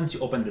 Which one? Once you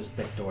open this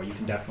thick door, you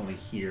can definitely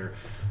hear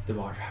the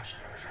water.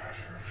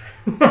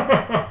 What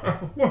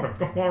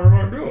am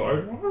I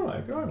doing?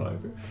 I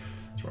like it.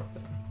 Sort of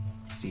thing.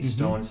 You see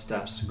stone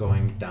steps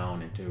going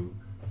down into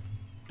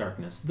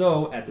darkness,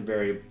 though at the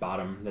very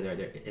bottom there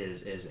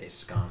is a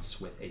sconce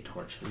with a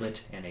torch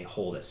lit and a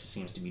hole that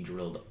seems to be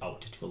drilled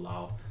out to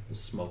allow the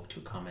smoke to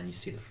come in. You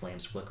see the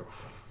flames flicker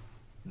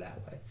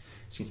that way.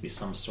 Seems to be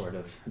some sort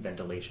of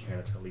ventilation here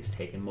that's at least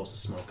taken most of the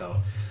smoke out.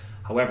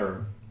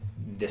 However,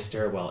 this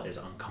stairwell is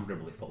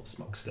uncomfortably full of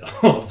smoke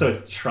still. So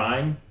it's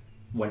trying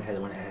when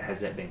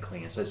has it been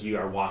clean. So as you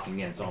are walking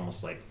in, it's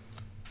almost like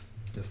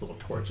this little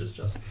torch is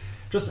just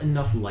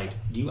enough light.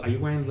 Are you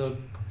wearing the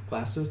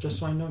glasses, just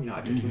so I know? You're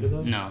not attuned to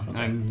those? No, Okay.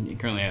 I'm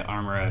currently at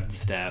armor, the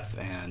staff,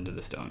 and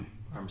the stone.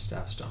 Arm,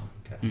 staff, stone.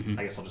 Okay. Mhm.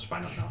 I guess I'll just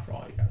find out now for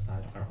all you guys. I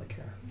don't really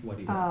care. What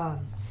do you got?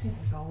 Same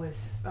as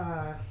always.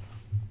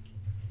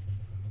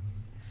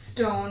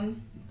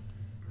 Stone,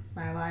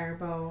 my lyre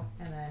bow,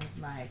 and then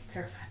my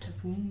perfected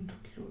wound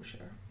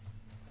closure.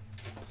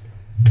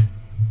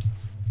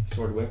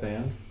 Sword, whip,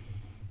 and?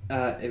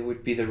 It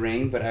would be the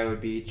ring, but I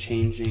would be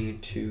changing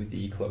to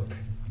the cloak.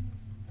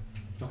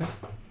 Okay.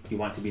 Do you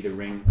want to be the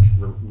ring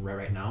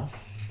right now?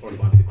 Or do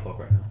you want to be the cloak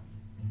right now?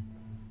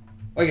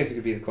 Well, I guess it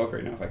could be the cloak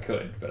right now if I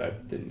could, but I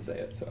didn't say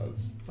it, so I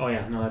was... Oh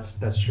yeah, no,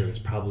 that's true. It's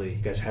probably,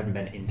 you guys haven't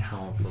been in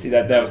town for See,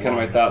 that was kind of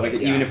my thought. Like,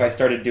 Yeah. even if I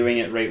started doing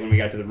it right when we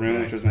got to the room,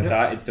 which was my Yep.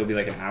 thought, it'd still be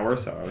like an hour,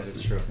 so I It was...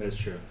 is true. It is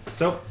true.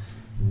 So,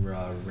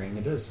 ring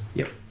it is.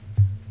 Yep.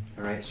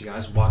 All right, so you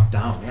guys walk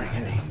down. Man,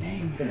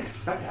 I didn't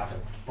expect to have to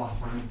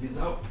bust one of these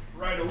out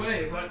right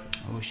away, but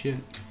Oh shit.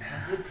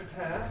 I did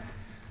prepare.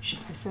 Should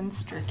I send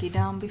Stricky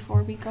down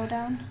before we go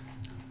down?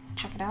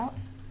 Check it out.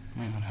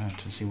 I would have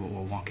to see what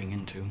we're walking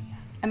into.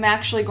 I'm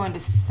actually going to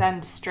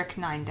send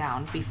Strychnine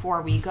down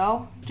before we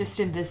go, just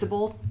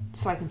invisible,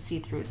 so I can see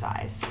through his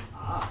eyes.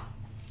 Ah,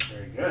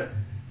 very good.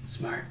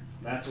 Smart.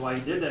 That's why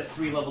you did that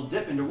 3-level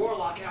dip into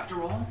Warlock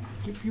after all.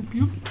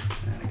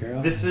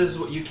 Girl. This is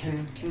what you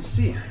can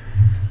see.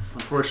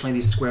 Unfortunately,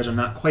 these squares are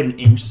not quite an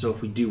inch, so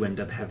if we do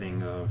end up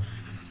having a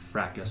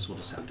fracas, we'll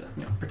just have to,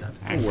 pretend.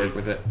 I'll work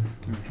with it.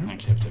 I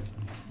actually have to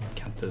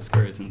count the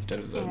squares instead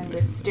of the... And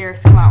the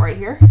stairs come out right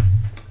here.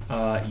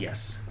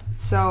 Yes.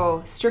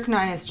 So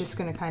Strychnine is just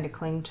going to kind of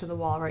cling to the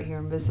wall right here,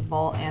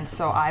 invisible, and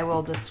so I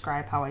will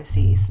describe how I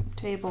see some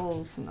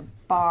tables and a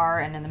bar,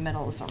 and in the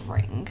middle is a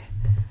ring.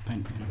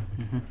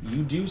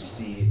 You do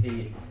see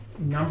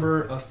a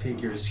number of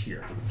figures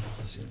here.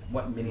 Let's see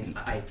what minis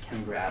I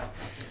can grab.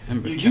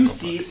 You do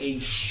see a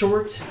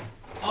short,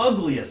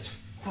 ugly as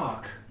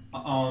fuck.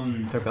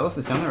 Tarbellis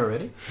is down there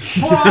already?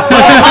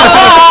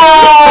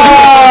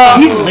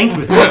 He's linked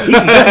with it. He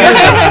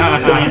can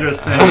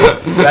slanderous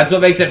things. That's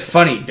what makes it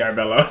funny,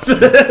 Darbellos.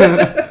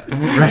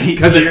 Right?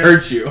 Because it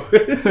hurts you.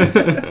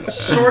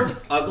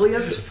 Short, ugly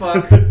as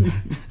fuck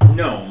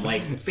gnome,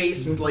 like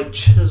face like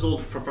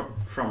chiseled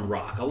from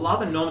rock. A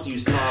lot of the gnomes you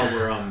saw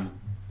were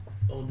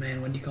Old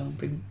man, what do you call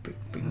him?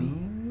 Big knee?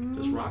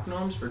 There's rock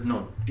gnomes, or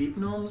no, deep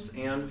gnomes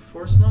and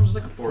forest gnomes.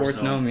 There's like a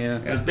forest gnome. yeah.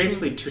 There's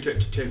basically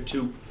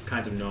two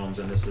kinds of gnomes,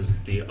 and this is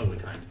the ugly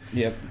kind.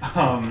 Yep.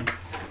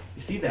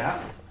 You see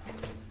that?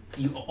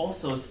 You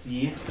also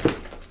see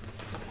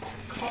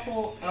a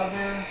couple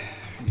other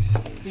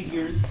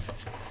figures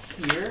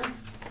here.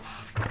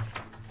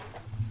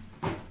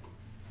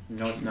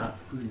 No, it's not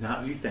who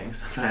you think.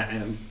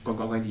 I'm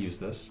going to use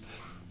this. You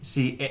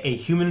see a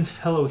human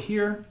fellow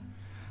here.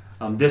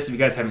 This, if you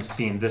guys haven't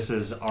seen, this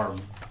is our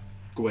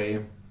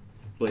Gwei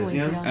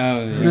Blazion.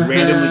 Oh, We yeah.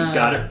 randomly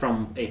got it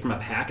from a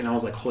pack, and I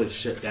was like, holy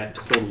shit, that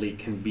totally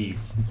can be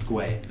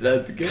Gwei.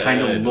 That's good. Kind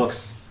of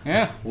looks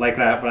Yeah. like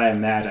that, but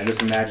I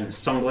just imagine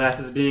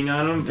sunglasses being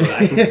on him, but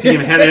I can see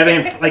him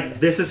having, like,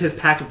 this is his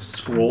pack of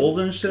scrolls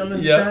and shit on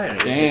this guy. And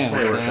it Damn,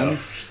 totally worked son. out.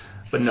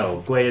 But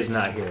no, Gwei is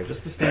not here.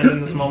 Just to stand in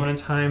this moment in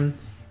time,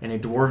 and a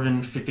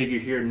dwarven figure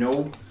here,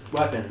 no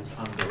weapons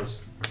on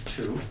those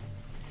two.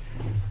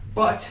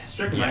 But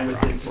Strychnine,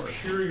 with his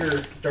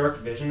superior dark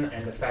vision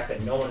and the fact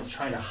that no one's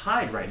trying to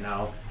hide right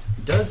now,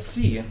 does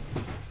see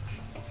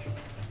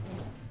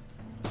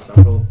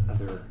several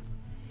other,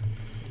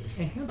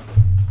 a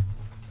handful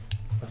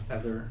of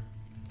other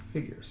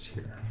figures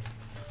here.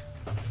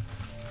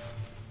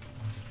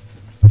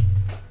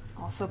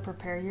 Also,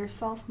 prepare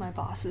yourself. My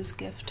boss's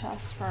gift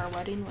test for our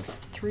wedding was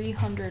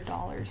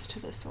 $300 to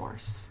the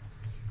source.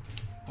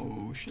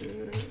 Oh,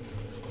 shit.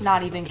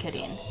 Not even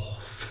kidding.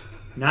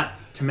 Not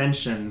to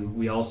mention,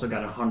 we also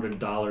got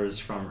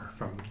 $100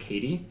 from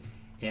Katie,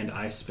 and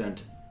I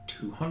spent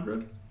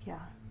 $200. Yeah.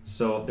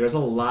 So there's a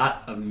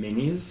lot of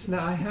minis that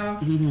I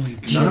have.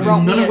 She None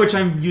wrote me of a which s-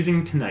 I'm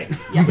using tonight.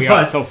 Yeah. We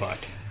are But so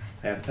fucked.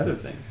 I have other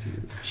things to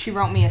use. She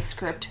wrote me a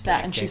script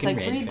that, and she's like,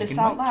 Dragon, red read this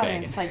dragon, out white loud. dragon.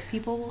 And it's like,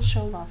 people will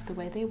show love the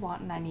way they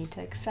want, and I need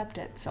to accept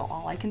it. So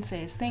all I can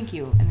say is thank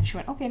you. And then she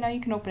went, okay, now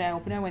you can open it. I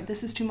opened it. I went,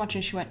 this is too much.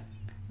 And she went,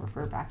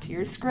 refer back to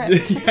your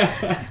script.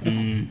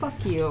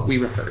 Fuck you. We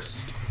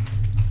rehearsed.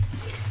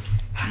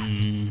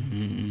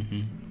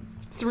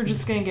 So we're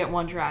just gonna get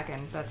one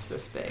dragon that's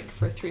this big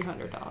for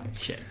 $300.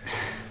 Shit.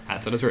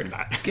 That's what it's written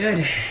about.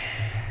 Good.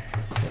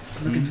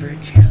 Looking for a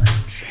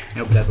challenge. I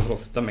hope it has a little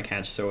stomach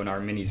hatch so when our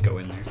minis go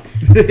in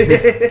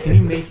there. Can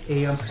you make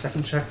a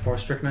perception check for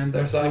Strychnine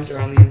there? Their socks please?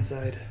 are on the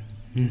inside.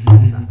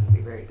 That's not gonna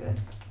be very good.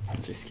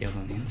 It's just scaled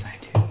on the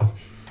inside, too.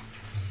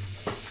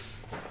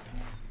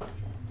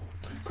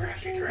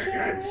 Crafty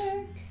dragons.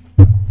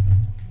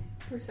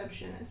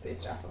 Perception is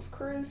based off of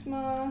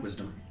charisma.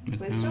 Wisdom.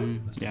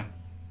 Wisdom? Yeah.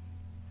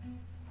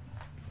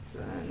 So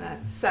then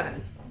that's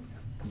 7.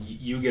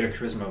 You get a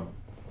charisma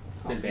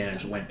Oh,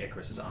 advantage so- when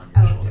Icarus is on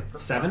I your looked shoulder.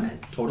 at 7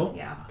 performance. total?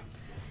 Yeah.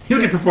 You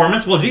look at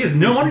performance? Well, geez,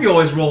 no wonder you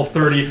always roll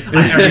 30 on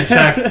every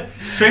check.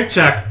 Strength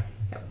check.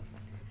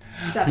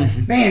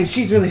 7. Man,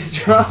 she's really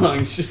strong.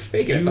 She's just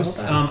faking it the whole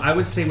time. I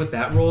would say with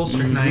that roll,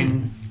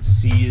 Strychnine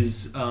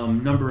sees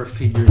number of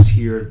figures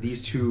here.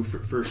 These two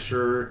for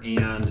sure,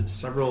 and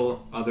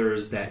several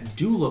others that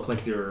do look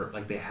like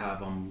they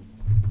have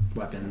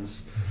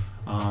weapons.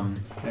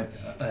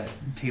 A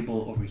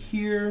table over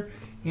here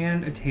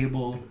and a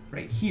table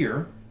right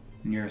here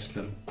nearest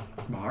the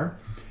bar.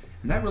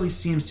 And that really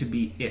seems to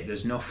be it.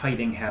 There's no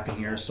fighting happening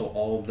here, so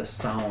all of the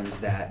sounds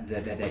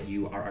that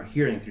you are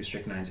hearing through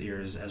Strychnine's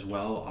ears as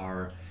well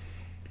are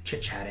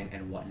chit-chatting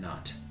and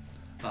whatnot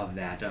of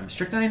that.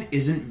 Strychnine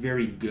isn't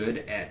very good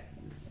at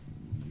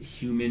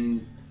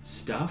human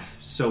stuff,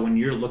 so when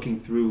you're looking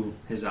through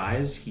his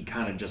eyes, he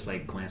kind of just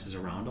like glances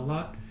around a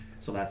lot.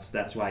 So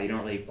that's why you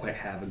don't really quite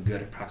have a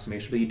good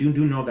approximation. But you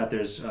do know that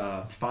there's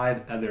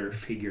 5 other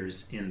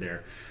figures in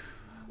there.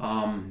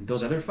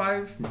 Those other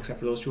 5, except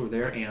for those 2 over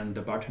there, and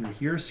the bartender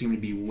here, seem to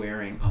be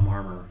wearing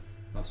armor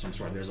of some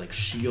sort. There's like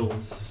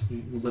shields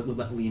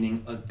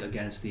leaning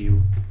against the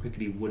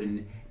rickety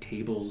wooden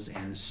tables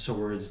and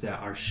swords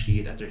that are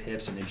sheathed at their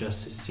hips, and they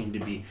just seem to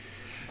be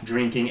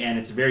drinking. And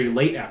it's very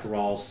late after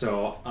all,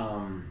 so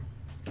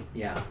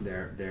yeah,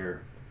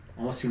 they're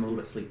almost seem a little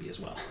bit sleepy as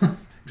well.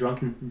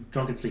 Drunk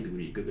and sleepy would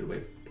be a good way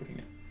of putting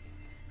it.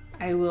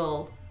 I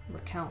will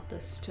recount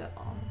this to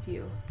all of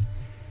you.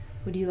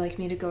 Would you like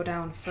me to go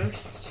down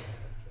first?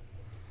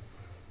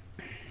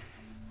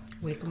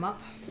 Wake them up?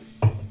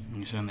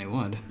 You certainly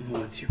would.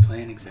 What's your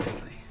plan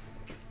exactly?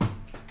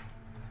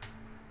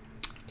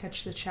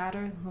 Catch the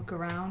chatter, look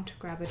around,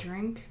 grab a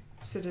drink,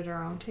 sit at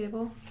our own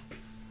table.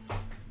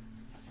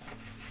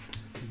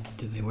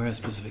 Did they wear a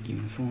specific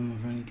uniform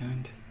of any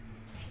kind?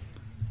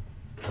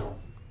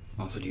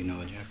 Also, do you know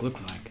what Jack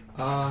looked like?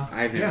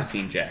 I've never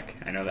seen Jack.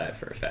 I know that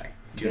for a fact.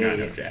 Do not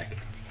know Jack.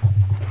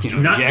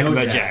 Do not Jack know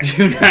about Jack. Jack.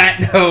 Do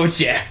not know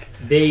Jack.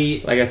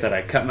 They Like I said,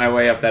 I cut my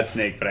way up that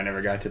snake, but I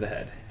never got to the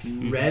head.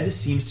 red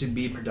seems to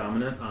be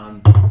predominant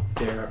on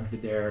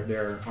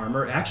their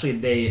armor. Actually,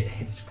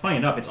 it's funny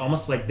enough. It's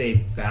almost like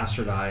they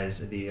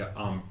bastardize the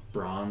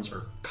bronze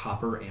or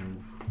copper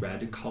and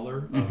red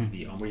color of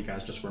the where you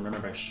guys just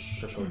remember I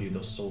showed you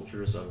those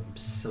soldiers of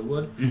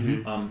Silwood.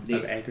 The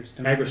Of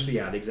Agrestone? Agrestone,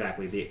 yeah,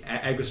 exactly. The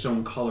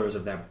Agrestone colors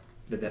of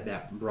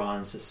that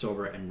bronze,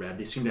 silver, and red.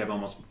 They seem to have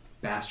almost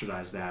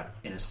bastardized that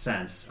in a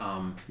sense.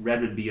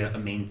 Red would be a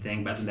main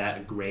thing, but then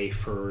that gray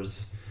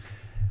furs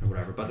and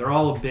whatever. But they're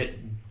all a bit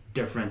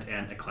different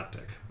and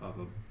eclectic of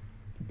a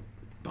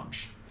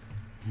bunch.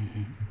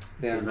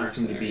 They Does are not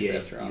seem to be mercenaries a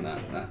after all,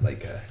 not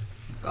like a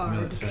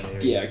Guard.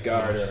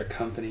 guard or a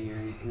company or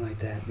anything like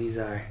that. These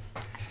are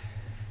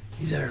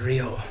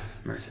real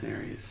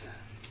mercenaries.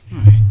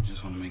 Alright,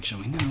 just want to make sure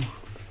we know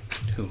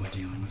who we're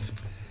dealing with.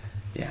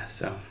 Yeah,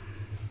 so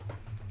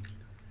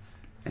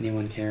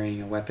anyone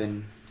carrying a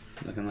weapon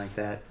looking like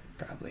that,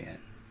 probably it.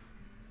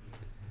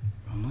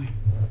 Probably.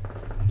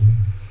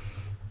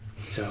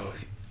 So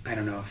I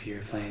don't know if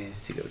your plan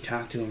is to go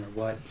talk to him or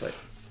what, but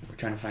we're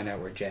trying to find out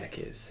where Jack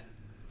is.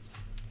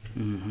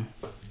 Mm-hmm.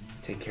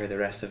 Take care of the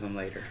rest of them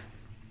later.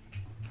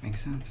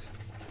 Makes sense.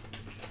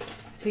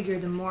 I figure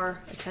the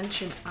more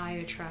attention I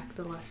attract,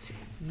 the less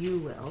you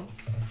will.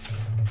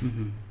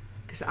 Mm-hmm.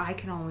 Because I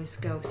can always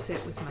go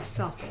sit with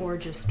myself or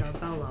just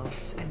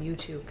Darbelos, and you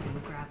two can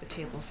grab a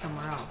table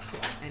somewhere else.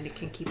 And it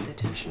can keep the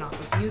attention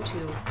off of you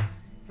two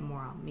and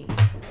more on me.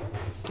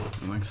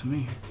 It works for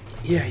me.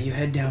 Yeah, you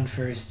head down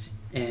first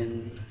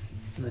and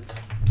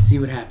let's see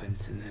what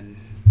happens, and then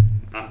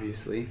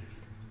obviously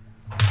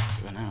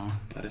For now.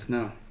 let us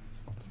know.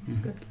 That's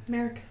good.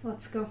 Merrick,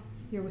 let's go.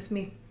 You're with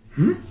me.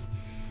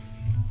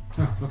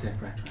 Oh, okay,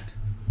 right.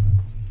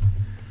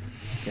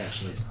 He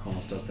actually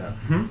almost does that,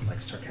 like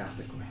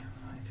sarcastically.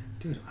 Like,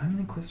 dude, I'm an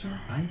Inquisitor.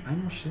 I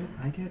know shit.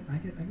 I get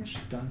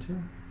shit done too.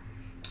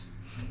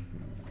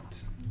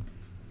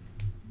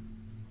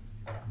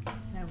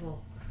 I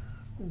will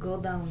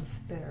go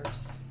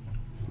downstairs.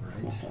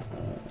 Right.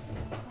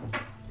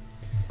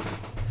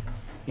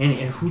 And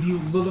who do you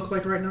look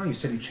like right now? You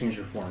said you changed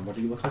your form. What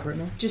do you look like right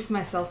now? Just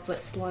myself, but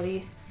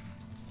slutty.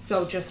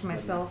 So just Slutty.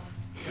 myself.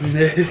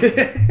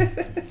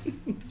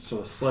 So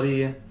a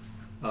slutty,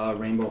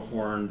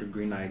 rainbow-horned,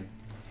 green-eyed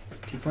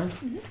tiefling.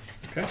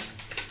 Okay.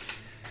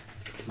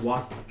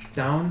 Walk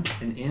down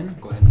and in.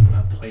 Go ahead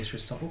and place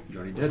yourself. You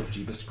already did.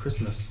 Jeebus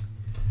Christmas.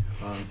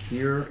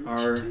 Here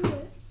are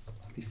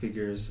the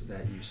figures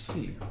that you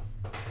see.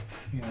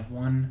 You have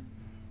one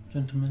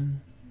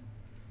gentleman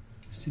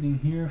sitting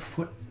here,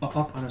 foot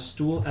up on a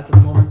stool at the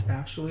moment,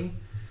 actually.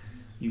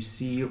 You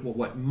see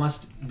what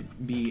must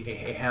be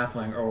a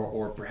halfling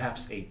or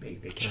perhaps a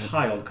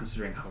child,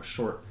 considering how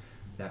short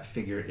that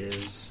figure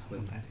is,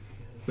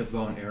 with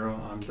bow and arrow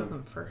on Kill the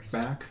them first.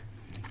 back.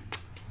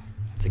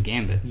 It's a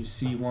gambit. You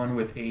see one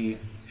with a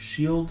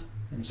shield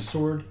and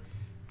sword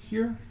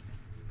here.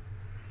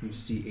 You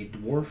see a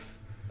dwarf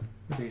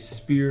with a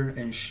spear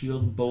and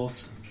shield,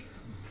 both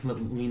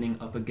leaning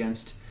up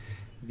against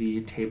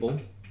the table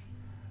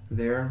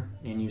there.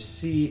 And you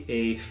see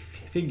a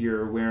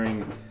figure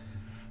wearing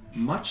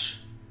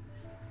much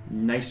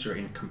nicer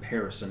in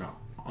comparison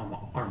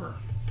armor.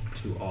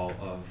 to all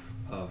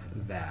of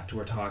that.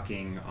 We're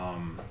talking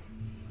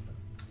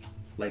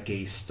like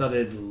a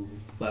studded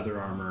leather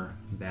armor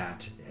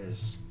that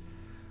is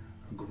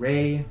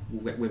gray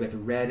with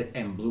red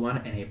and blue on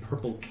it, and a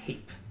purple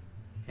cape,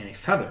 and a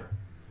feather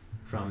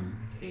from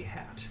a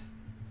hat.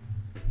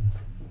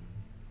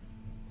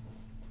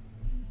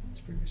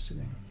 It's pretty much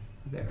sitting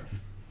there.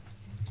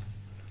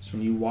 So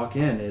when you walk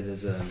in, it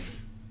is an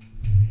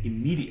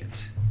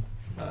immediate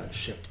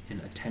shift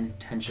in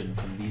attention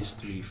from these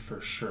three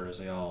for sure, as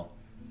they all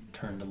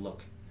turn to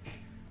look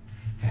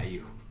at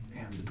you.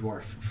 And the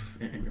dwarf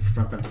in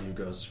front of you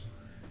goes,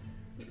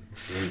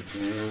 and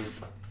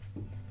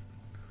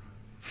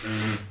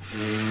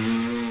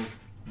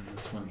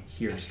this one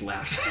here just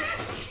laughs.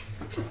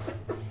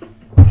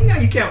 You know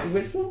you can't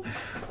whistle,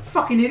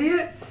 fucking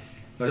idiot.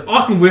 But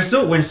I can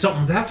whistle when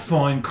something that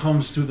fine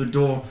comes through the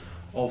door.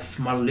 Off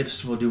my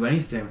lips will do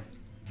anything.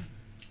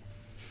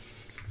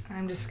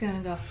 I'm just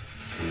gonna go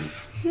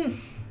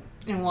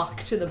and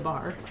walk to the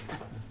bar.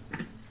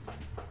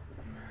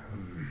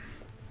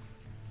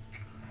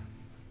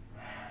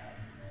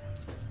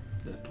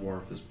 The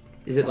dwarf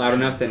Is it loud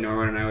enough that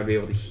Norwin and I would be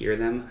able to hear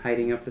them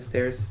hiding up the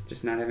stairs,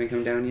 just not having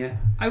come down yet?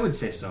 I would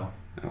say so.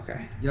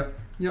 Okay. Yep.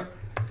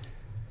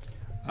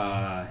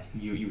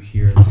 You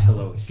hear the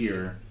fellow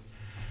here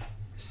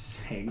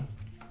saying,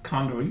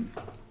 Condor,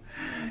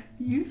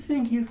 you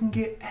think you can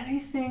get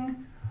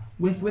anything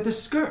with a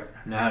skirt?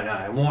 No,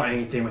 I want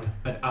anything with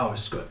our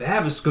skirt. They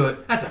have a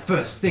skirt, that's the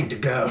first thing to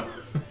go.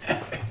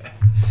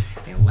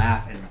 They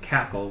laugh and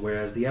cackle,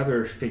 whereas the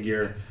other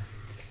figure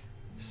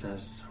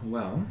says,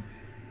 well,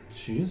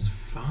 she is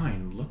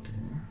fine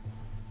looking.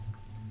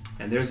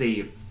 And there's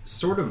a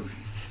sort of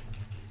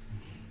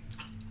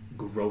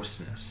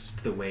grossness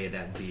to the way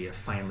that the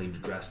finely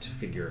dressed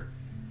figure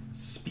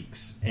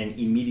speaks. An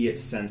immediate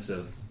sense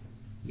of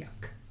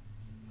yuck.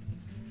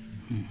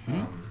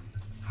 My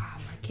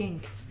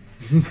kink.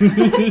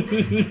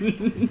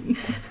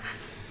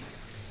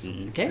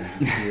 Okay.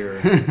 Here,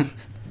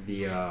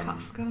 the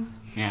Costco.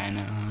 Yeah, I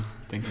know. I was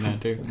thinking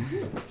that too.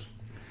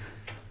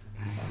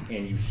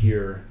 and you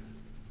hear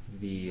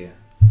the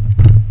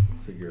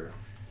figure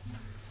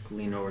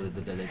lean over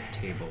the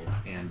table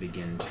and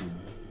begin to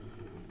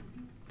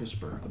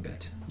whisper a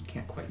bit. You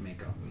can't quite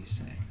make out what he's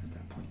saying at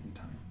that point in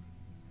time.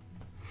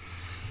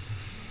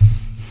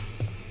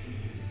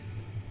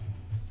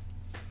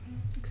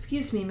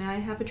 Excuse me, may I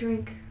have a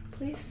drink,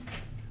 please?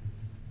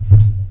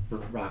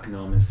 Rock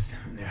gnome is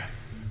there.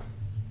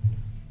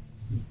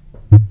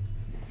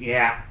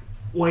 Yeah.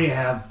 What do you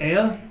have?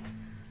 Ale?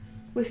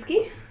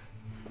 Whiskey?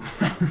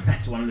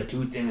 That's one of the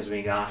two things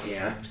we got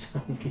here. So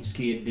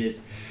whiskey it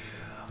is.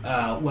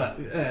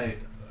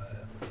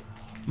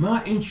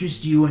 Might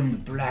interest you in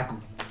black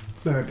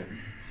bourbon.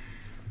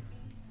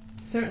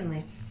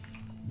 Certainly.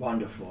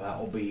 Wonderful. That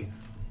will be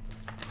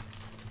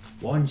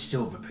 1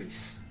 silver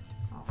piece.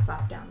 I'll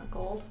slap down the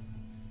gold.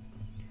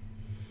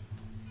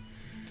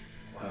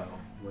 Well,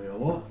 you know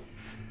what?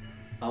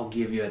 I'll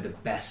give you the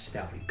best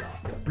that we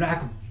got. The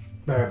black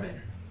bourbon.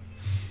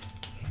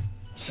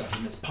 Shoves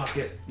in his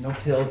pocket, no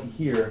till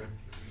here,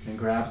 and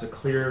grabs a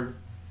clear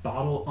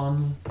bottle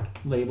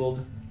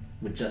unlabeled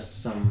with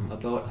just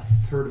about a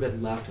third of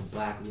it left of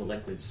black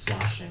liquid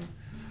sloshing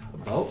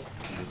about.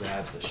 And he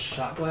grabs a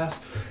shot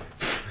glass.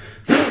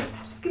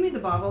 Just give me the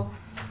bottle.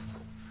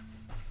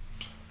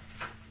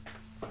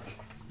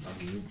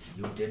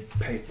 You did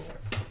pay for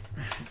it.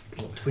 A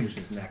little twinged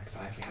his neck because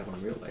I actually had one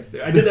in real life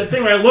there. I did that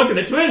thing where I looked and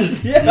it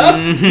twinged.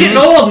 Yeah, getting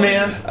old,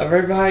 man. I'm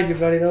right behind you,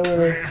 buddy. Don't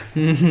worry.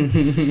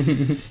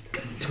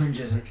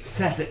 Twinges and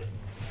sets it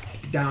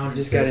down.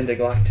 Just got into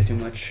Glock too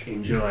much.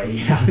 Enjoy,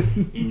 yeah.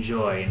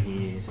 Enjoy. And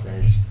he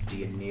says, do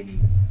you need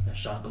a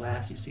shot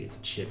glass? You see it's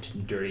chipped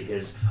and dirty.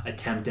 His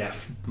attempt at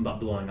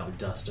blowing out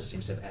dust just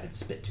seems to have added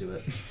spit to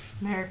it.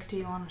 Merrick, do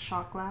you want a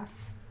shot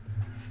glass?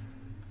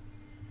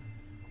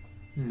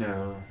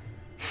 No.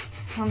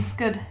 Sounds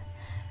good.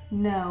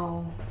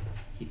 No.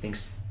 He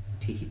thinks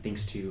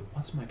to,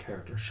 what's my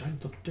character? Should I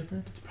look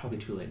different? It's probably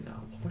too late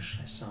now. What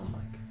should I sound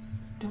like?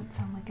 Don't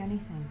sound like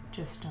anything.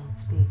 Just don't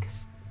speak.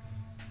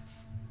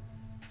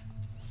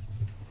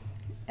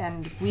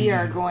 And we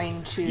are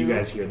going to You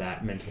guys hear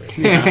that mentally.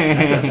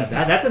 Yeah,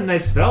 that's a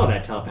nice spell,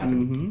 that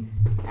telepathic.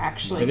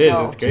 actually It is,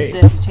 go it's to great.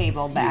 this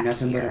table back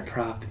Nothing here. but a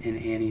prop in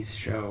Annie's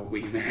show,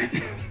 wee man.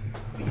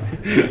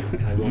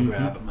 I will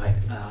grab my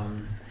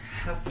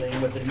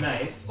halfling with the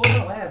knife. Oh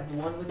no, I have the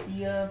one with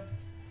the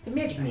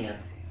magic man.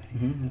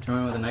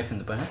 Throwing with a knife in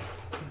the back.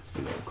 That's a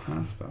little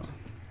crossbow.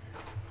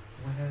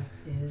 Where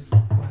is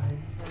my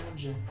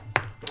magic?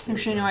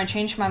 Actually, no, I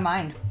changed my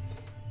mind.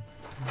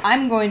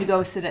 I'm going to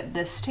go sit at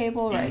this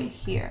table right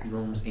here.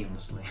 Roams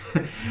aimlessly.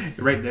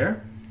 Right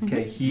there?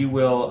 Okay, he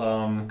will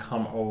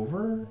come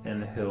over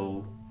and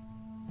he'll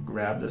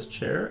grab this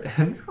chair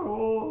and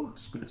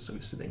scoot it so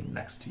he's sitting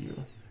next to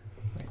you.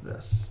 Like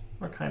this.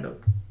 Or kind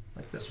of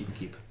like this. You can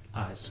keep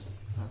eyes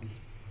on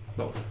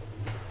both.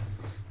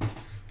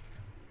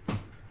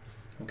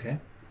 Okay.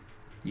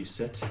 You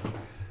sit.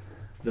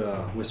 The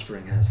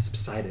whispering has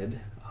subsided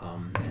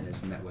and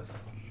is met with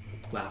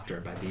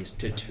laughter by these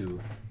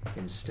two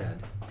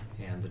instead.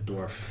 And the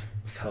dwarf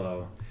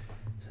fellow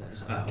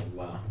says, "Oh,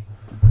 well,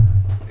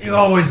 you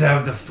always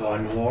have the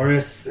fun,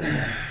 Horace.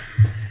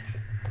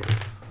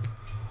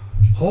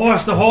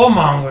 Horace the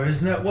whoremonger,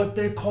 isn't that what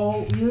they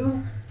call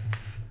you?"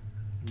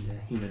 The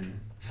human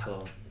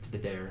fellow, the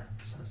dare,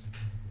 says,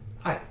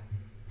 "Hi,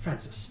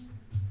 Francis.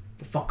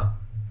 The fuck up.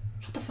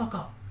 Shut the fuck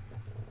up."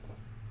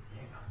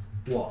 He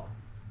goes, "What?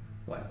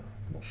 Well,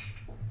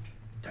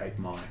 take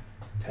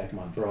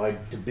my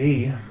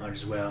bride-to-be. Might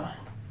as well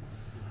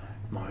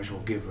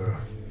give her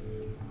a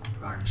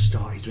running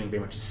start." He's doing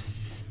very much a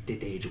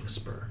stage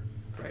whisper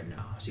right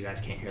now, so you guys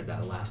can't hear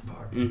that last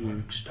part.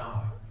 Running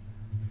star.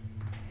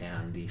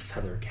 And the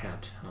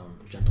feather-capped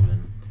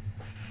gentleman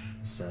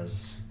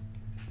says,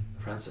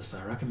 "Francis,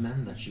 I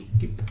recommend that you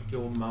keep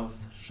your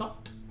mouth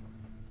shut."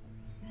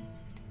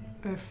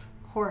 If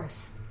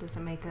Horace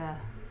doesn't make a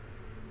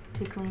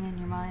tickling in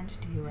your mind,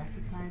 do you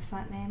recognize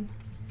that name?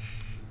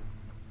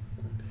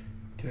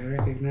 Do I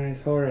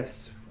recognize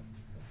Horace?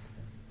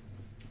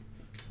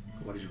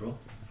 What did you roll?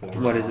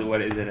 What is it?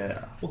 What is it?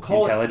 We'll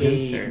call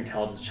intelligence it or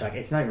intelligence check.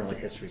 It's not even really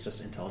history. It's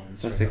just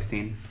intelligence. so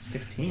 16.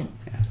 16.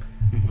 Yeah.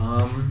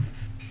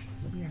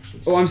 Let me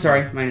actually. Oh, I'm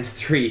sorry.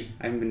 -3.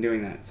 I haven't been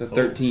doing that. So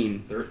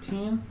 13.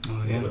 13. It's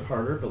a yeah. little bit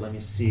harder, but let me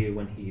see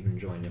when he even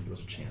joined. If there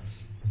was a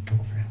chance. I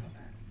forgot about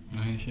that.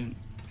 Oh, you should.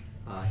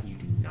 You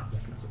do not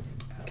recognize it.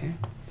 Okay,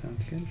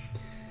 sounds good.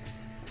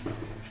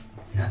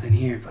 Nothing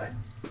here, but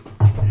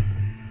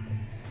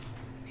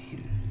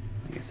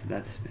like I said,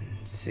 that's been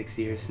 6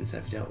 years since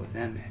I've dealt with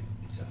them,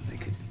 so they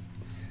could.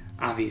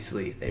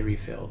 Obviously, they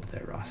refilled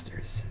their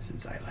rosters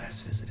since I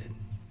last visited.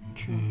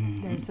 True.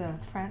 There's a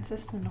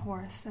Francis and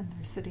Horace, and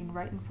they're sitting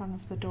right in front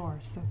of the door,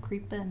 so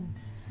creep in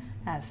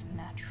as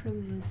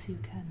naturally as you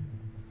can.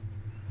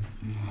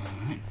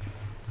 Alright.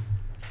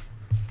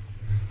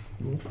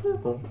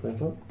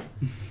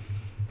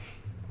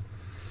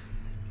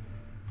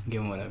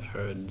 Given what I've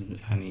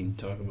heard, I need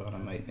to talk about, I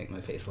might make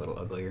my face a little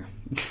uglier.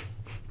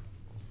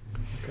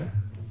 Okay.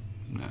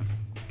 No.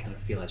 Kind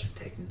of feel as you're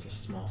taking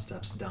just small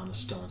steps down the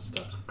stone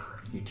steps.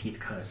 Your teeth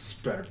kind of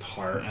spread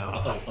apart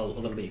a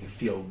little bit. You can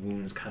feel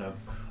wounds kind of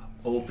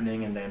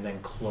opening and then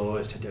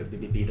close to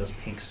be those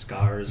pink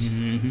scars,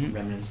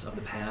 remnants of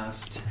the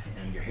past.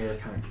 And your hair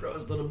kind of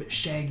grows a little bit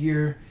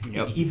shaggier.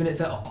 Yep. Even if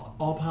that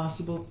all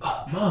possible.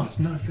 Oh, Mom, it's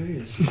not a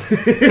phase.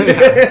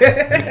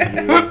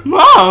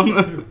 Mom!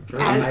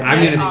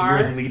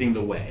 You're leading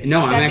the way. No,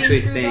 I'm Stepping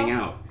actually through staying them?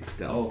 out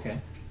still. Oh, okay.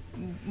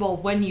 Well,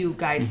 when you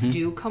guys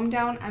do come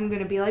down, I'm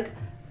going to be like,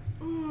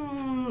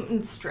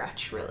 and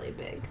stretch really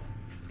big.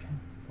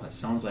 Well, it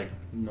sounds like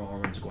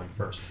Norwin's going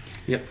first.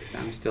 Yep, because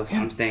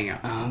I'm staying out.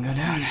 I'll go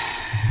down,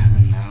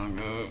 and I'll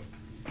go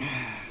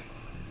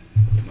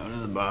to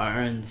the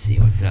bar and see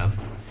what's up.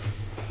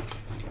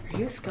 Are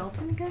you a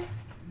skeleton guy?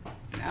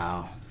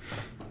 No.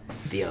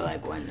 Feel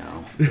like one,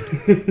 no.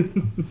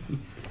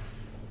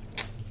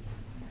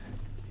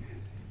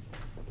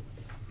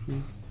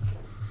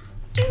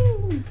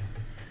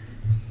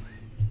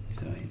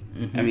 So,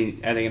 I mean,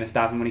 are they going to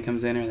stop him when he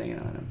comes in, or are they going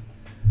to let him?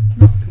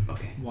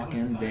 Okay. Walk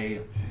in,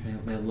 they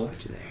look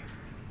today.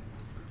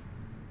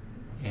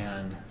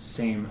 And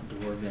same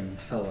dwarven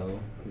fellow,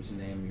 whose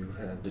name you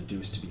have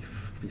deduced to be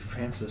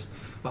Francis the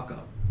fuck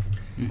up,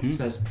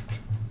 says,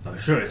 "I'm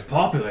sure it's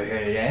popular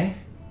here today."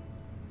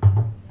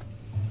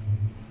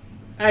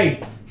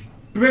 "Hey,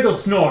 Briggle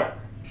Snort,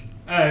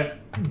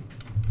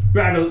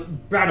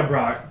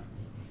 Brattlebart,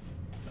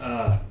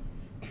 I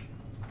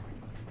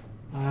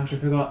actually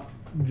forgot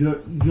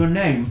your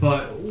name,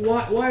 but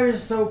why is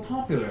it so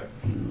popular?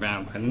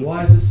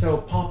 Why is it so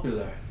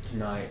popular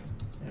tonight?"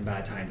 And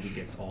by the time he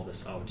gets all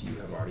this out, you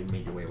have already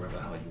made your way wherever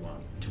the hell you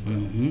want to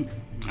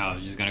go. I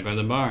was just gonna go to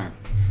the bar.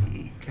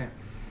 Okay.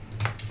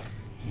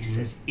 He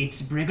says,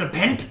 "It's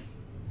Brigglepent."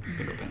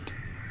 Brigglepent.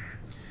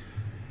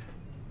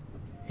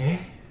 Eh?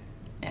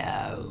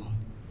 Oh.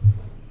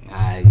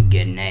 I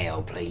get an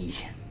ale,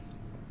 please.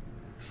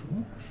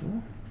 Sure.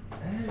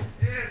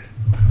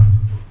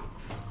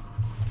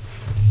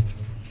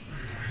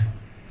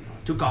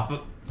 Two copper.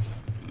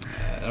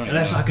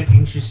 Unless I can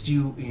interest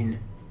you in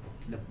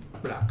the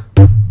black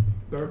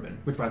bourbon.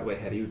 Which, by the way,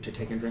 have you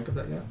taken a drink of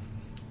that yet?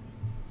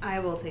 I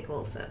will take a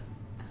little sip.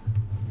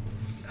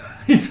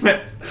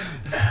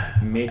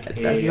 Make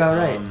That's about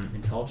right.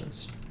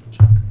 Intelligence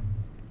check.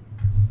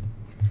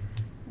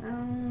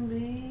 That'll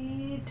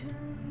be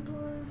 10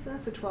 plus...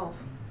 That's a 12.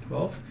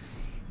 12.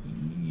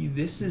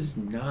 This is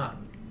not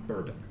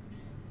bourbon.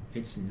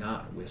 It's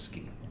not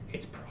whiskey.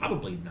 It's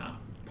probably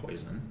not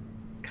poison.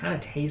 Kind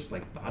of tastes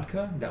like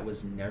vodka that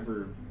was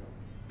never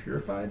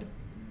purified.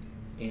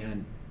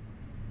 And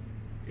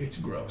it's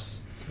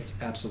gross. It's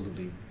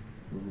absolutely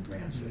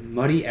rancid.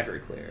 Muddy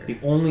Everclear. The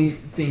only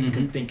thing you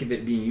can think of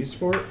it being used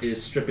for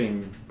is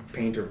stripping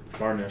paint or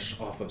varnish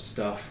off of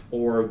stuff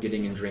or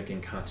getting in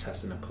drinking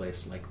contests in a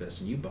place like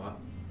this. And you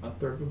bought a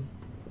third of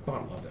a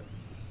bottle of it.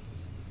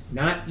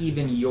 Not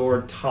even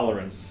your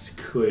tolerance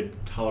could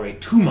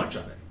tolerate too much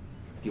of it.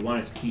 If you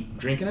want to keep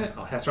drinking it,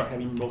 I'll have to start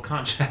having roll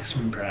con checks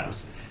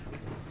perhaps.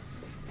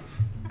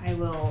 I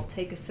will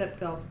take a sip,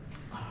 go,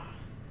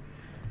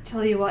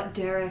 tell you what,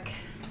 Derek.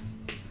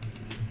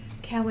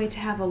 Can't wait to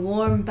have a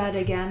warm bed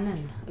again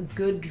and a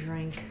good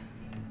drink.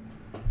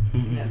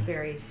 In a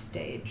very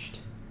staged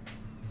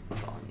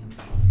volume.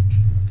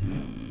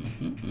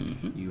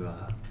 You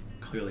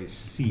clearly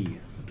see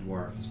the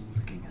dwarf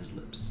licking his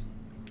lips.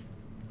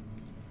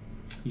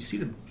 You see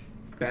the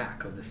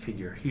back of the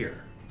figure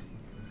here.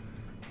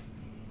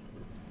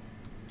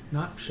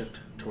 Not shift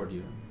toward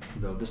you,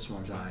 though this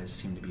one's eyes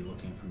seem to be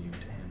looking from you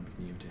to him,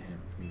 from you to him,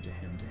 from you to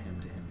him, to him,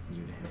 to him, from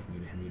you to him, from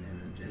you to him,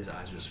 to him. His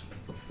eyes are just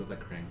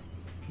flickering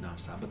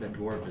nonstop, but the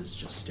dwarf is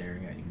just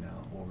staring at you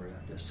now over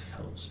at this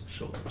fellow's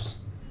shoulders.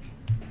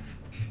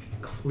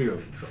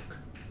 Clearly drunk.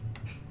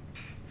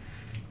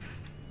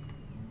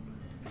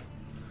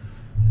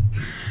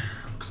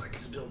 Looks like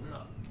he's building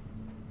up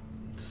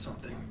to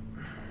something.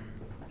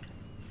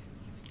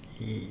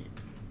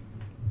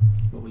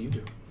 What will you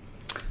do?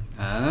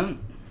 I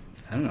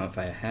don't know if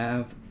I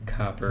have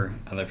copper,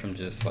 other from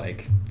just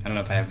like, I don't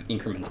know if I have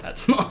increments that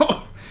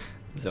small.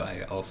 So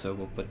I also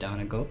will put down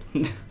a gold.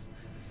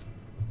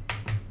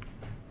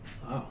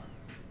 Oh.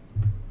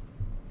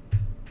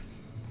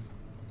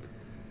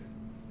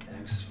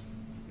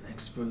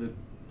 Thanks for the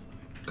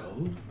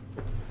gold.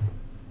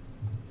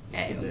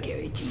 I don't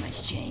carry too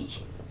much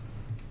change.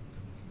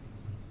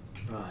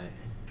 Right.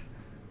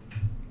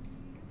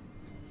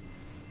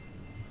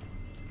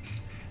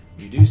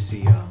 You do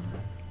see,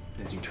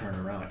 as you turn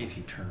around, if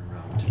you turn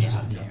around to just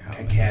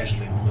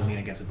casually lean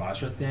against the bar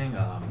sort of thing,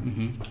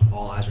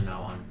 all eyes are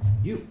now on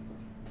you.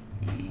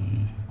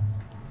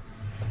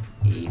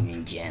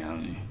 Evening,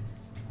 gentlemen.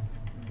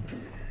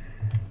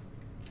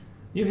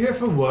 You here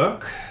for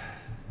work?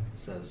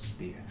 Says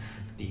the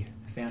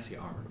fancy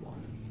armored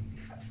one.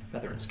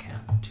 Feather in his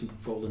cap, 2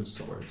 golden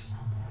swords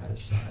at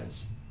his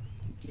sides.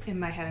 In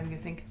my head, I'm gonna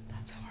think,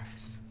 that's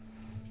Horace.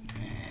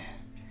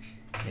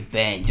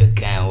 Depends what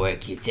kind of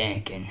work you're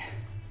thinking.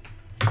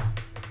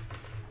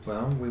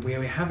 Well, we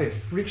have a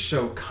freak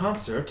show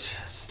concert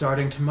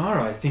starting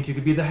tomorrow. I think you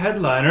could be the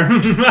headliner.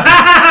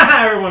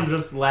 Everyone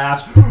just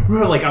laughs.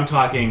 Like, I'm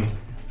talking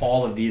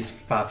all of these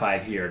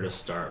 5 here just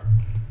start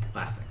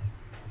laughing.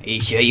 Are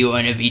you sure you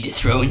want to be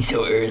dethroned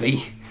so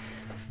early?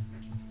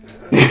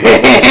 Oh,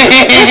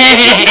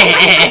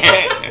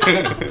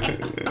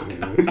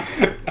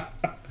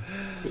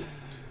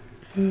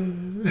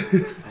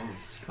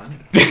 it's funny.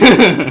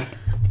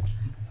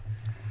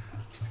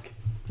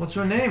 What's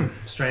your name,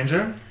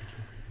 stranger?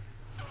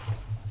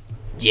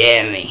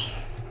 Jeremy.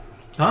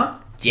 Huh?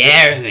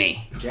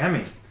 Jeremy.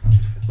 Jammy.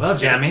 Well,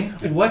 Jammy,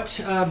 what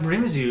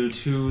brings you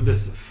to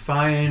this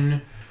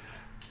fine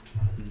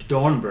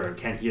Dornberg?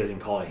 He doesn't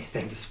call it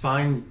anything. This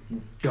fine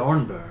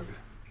Dornberg.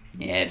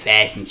 Yeah,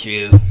 fast and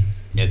true.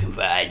 Looking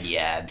for odd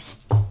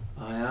jobs. Oh,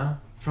 yeah?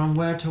 From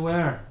where to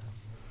where?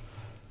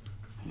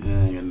 I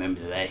don't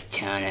remember the last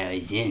town I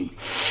was in.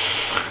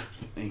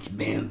 It's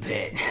been a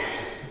bit.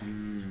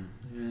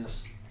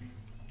 Yes.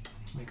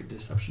 Make a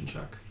deception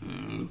check.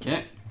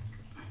 Okay.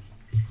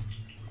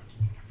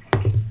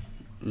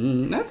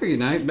 That's actually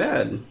not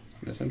bad.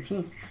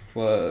 Assumption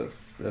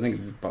plus, I think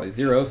it's probably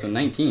 0, so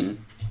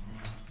 19.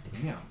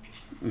 Damn.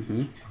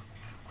 Mm-hmm.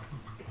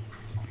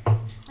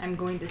 I'm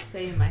going to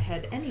say in my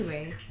head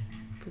anyway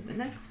for the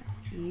next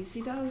one.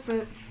 Easy does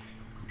it.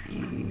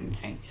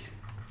 Thanks.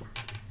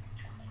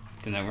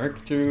 Can that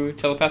work through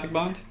telepathic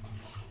bond?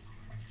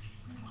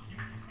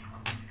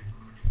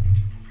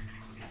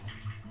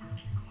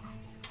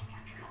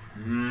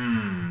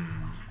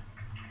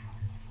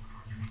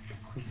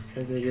 It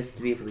says it just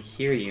to be able to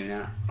hear you,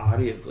 not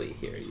audibly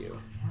hear you.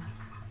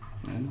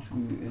 That's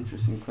an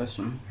interesting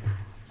question.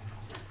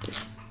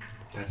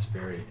 That's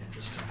very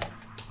interesting.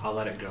 I'll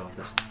let it go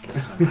this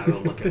time. I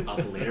will look it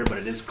up later, but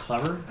it is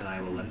clever, and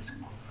I will let it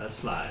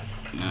slide.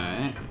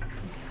 Alright.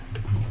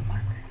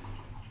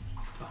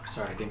 Oh,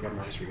 sorry, I didn't grab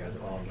markers for you guys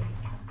at all.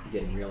 I'm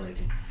getting real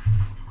lazy.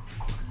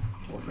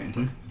 Or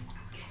frantic.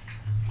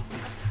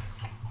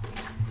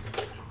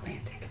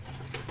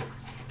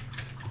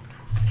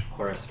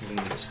 Horace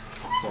leans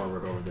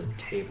forward over the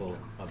table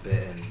a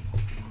bit and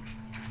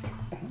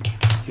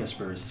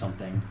whispers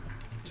something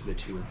to the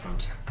 2 in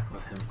front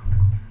of him.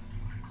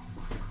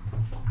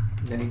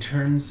 Then he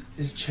turns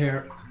his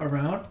chair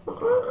around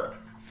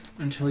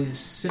until he's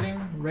sitting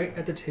right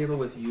at the table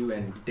with you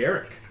and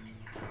Derek.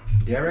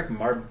 Derek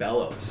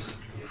Marbellos.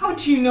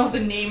 How'd you know the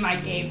name I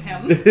gave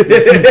him?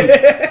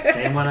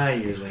 Same one I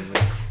use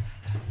lately.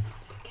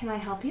 Can I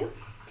help you?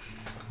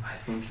 I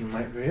think you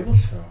might be able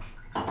to.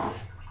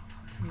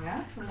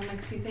 Yeah? What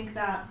makes you think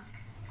that?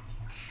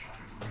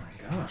 Oh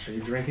my gosh, are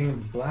you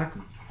drinking black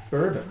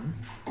bourbon?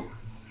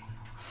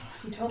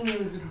 You told me it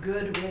was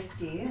good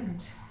whiskey,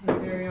 and it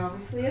very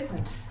obviously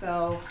isn't.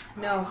 So,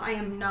 no, I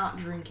am not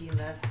drinking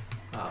this.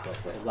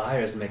 But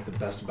liars make the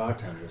best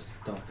bartenders,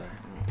 don't they?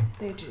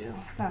 They do.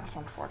 That's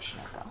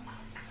unfortunate, though.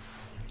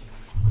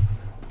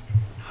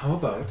 How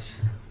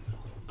about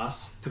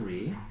us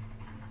 3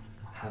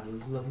 have a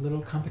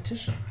little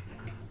competition?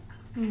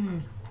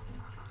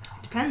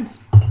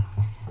 Depends.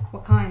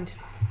 What kind?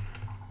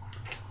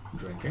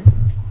 Drinking.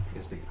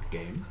 is the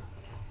game.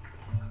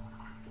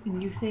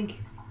 And you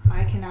think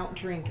I can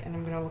outdrink, and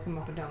I'm going to look him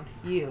up and down.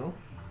 You?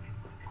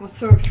 What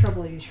sort of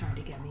trouble are you trying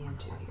to get me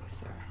into here,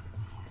 sir?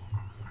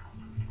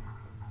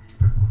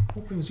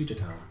 What brings you to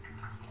town?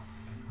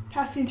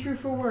 Passing through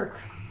for work.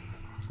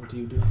 What do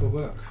you do for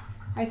work?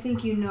 I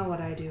think you know what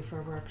I do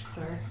for work,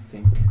 sir. I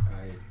think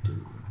I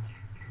do.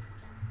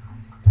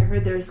 I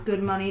heard there's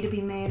good money to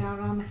be made out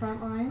on the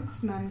front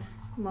lines. Men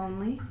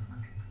lonely.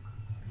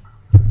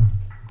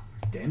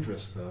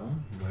 Dangerous, though,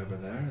 over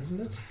there, isn't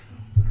it?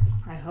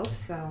 I hope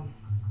so.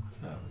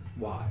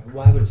 Why?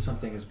 Why would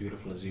something as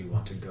beautiful as you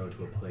want to go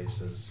to a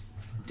place as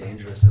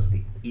dangerous as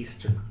the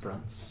Eastern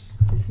Fronts?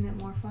 Isn't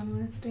it more fun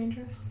when it's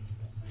dangerous?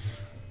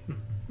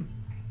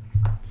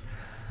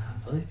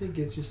 Only if it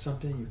gives you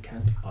something you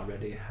can't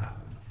already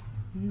have.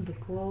 The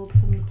gold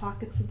from the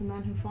pockets of the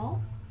men who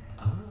fall?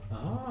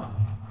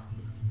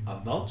 A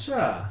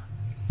vulture.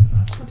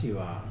 That's what you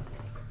are.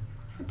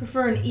 I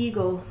prefer an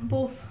eagle.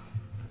 Both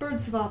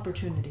birds of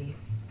opportunity.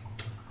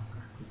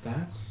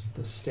 That's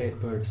the state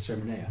bird of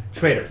Sermonia.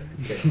 Traitor.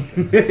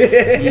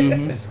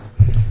 Okay.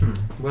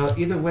 Well,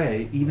 either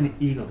way, even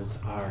eagles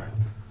are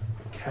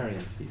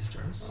carrion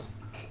feasters.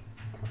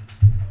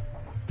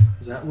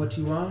 Is that what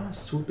you are?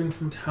 Swooping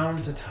from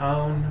town to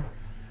town?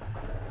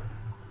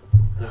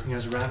 Looking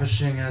as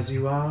ravishing as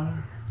you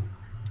are?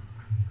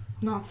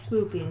 Not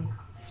swooping.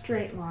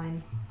 Straight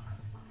line.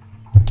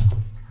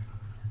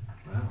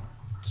 Wow.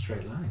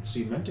 Straight line. So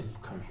you meant to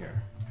come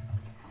here.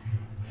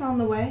 It's on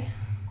the way.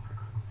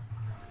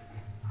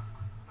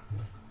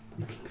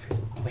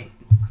 Wait.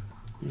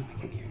 No, I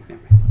can't hear you.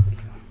 Never mind. Keep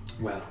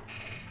going. Well,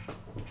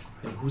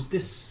 then who's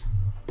this?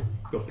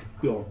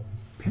 Your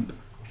pimp?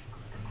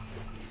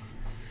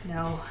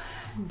 No.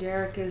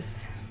 Derek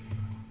is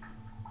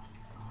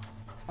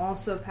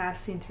also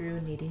passing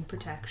through, needing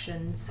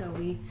protection, so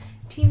we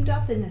teamed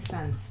up in a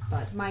sense,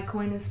 but my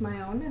coin is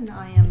my own and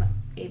I am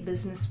a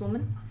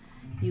businesswoman.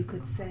 You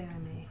could say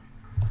I'm a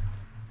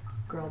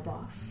girl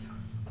boss.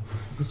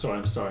 I'm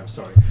sorry.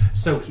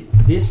 So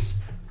this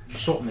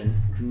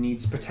shortman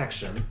needs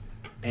protection,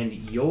 and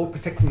you're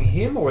protecting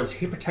him, or is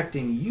he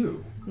protecting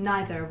you?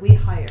 Neither. We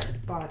hire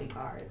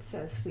bodyguards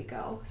as we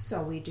go,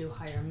 so we do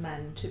hire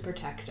men to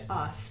protect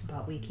us,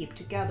 but we keep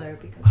together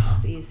because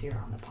it's easier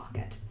on the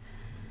pocket.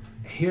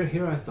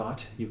 Here I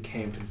thought you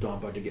came to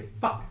Dornberg to get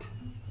fucked,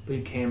 but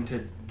you came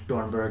to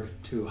Dornberg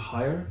to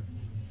hire?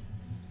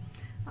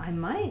 I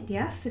might,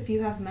 yes, if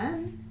you have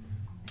men.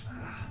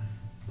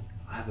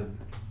 I have a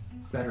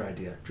better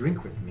idea.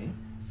 Drink with me,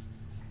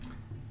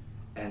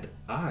 and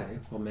I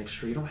will make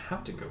sure you don't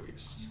have to go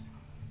east.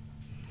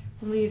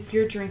 Only if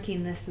you're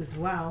drinking this as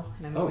well,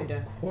 and I'm going to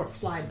of course.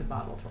 slide the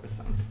bottle towards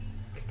him.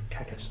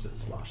 Cat catches it,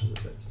 sloshes a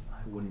bit.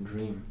 I wouldn't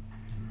dream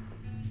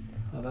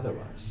of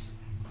otherwise.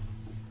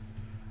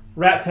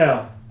 Rat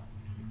tail.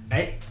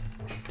 Hey,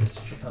 this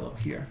fellow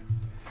here.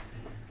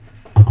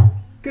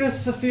 Get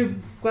us a few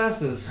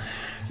glasses.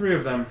 3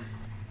 of them.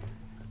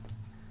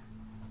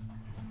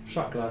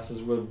 Shot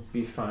glasses will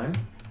be fine.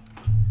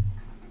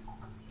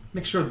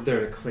 Make sure that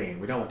they're clean.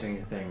 We don't want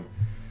anything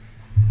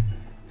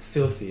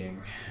filthying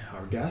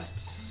our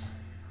guests.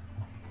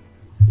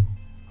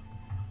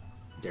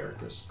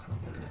 Derek is kind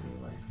of looking at me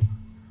like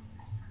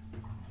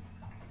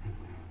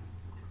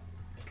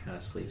kind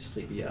of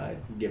sleepy-eyed,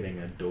 giving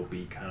a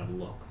dopey kind of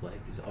look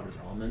like he's out of his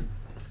element.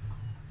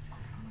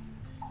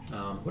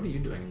 What are you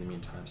doing in the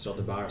meantime? So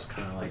the bar is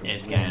kind of like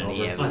It's leaning gonna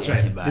be over. a That's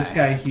right. bar. This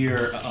guy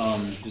here,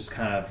 just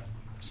kind of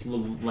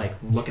like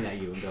looking at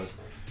you and goes,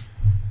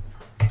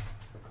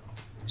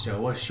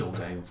 "So what's your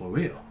game for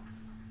real?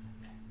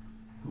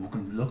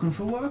 Looking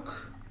for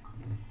work?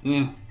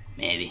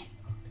 Maybe.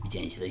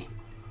 Potentially.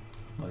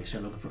 Well, you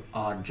said looking for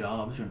odd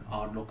jobs. You're an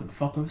odd-looking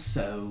fucker,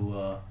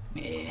 so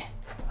Yeah.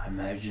 I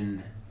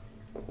imagine.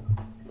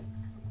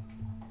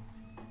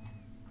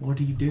 What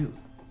do you do?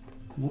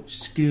 What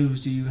skills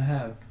do you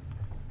have?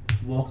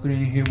 Walking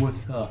in here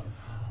with a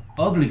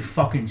ugly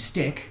fucking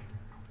stick.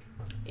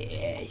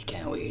 Yeah, it's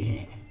kind of weird, isn't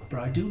it? But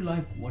I do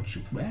like what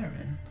you're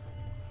wearing.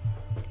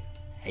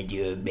 I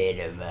do a bit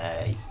of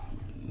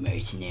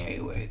mercenary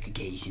work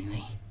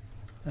occasionally.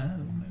 Oh,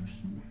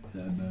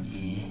 mercenary.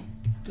 Yeah.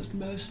 Just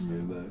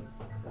mercenary work.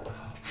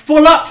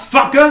 Full up,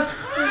 fucker!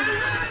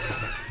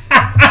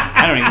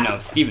 I don't even know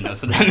if Steven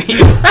knows what that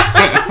means.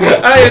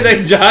 I don't even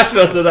think Josh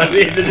knows what that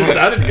means. It just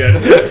sounded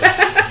good.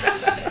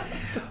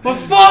 Well,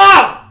 full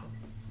up!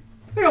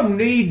 We don't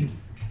need...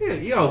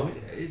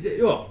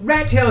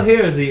 Rat Tail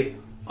here is the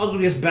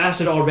ugliest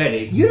bastard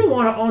already. You don't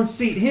want to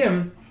unseat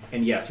him.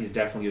 And yes, he's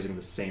definitely using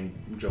the same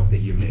joke that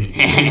you made.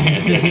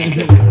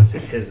 as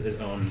if it was his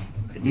own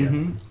idea.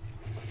 Mm-hmm.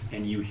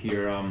 And you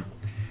hear,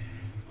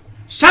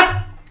 shut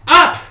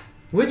up!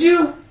 Would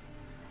you?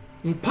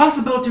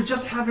 Impossible to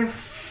just have a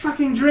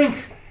fucking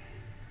drink.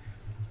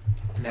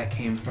 And that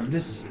came from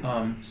this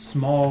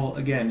small,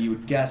 again, you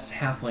would guess,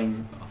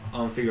 halfling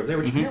figure up there,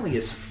 which apparently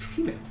is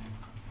female.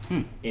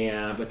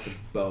 And with the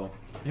bow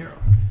and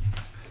arrow.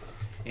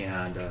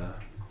 And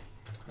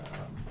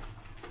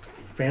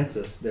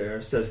Francis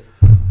there says,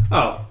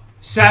 "Oh,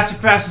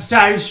 Sassafras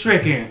Society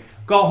stricken.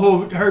 Got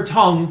hold of her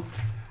tongue,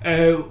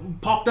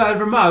 popped out of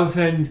her mouth,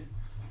 and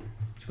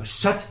she goes,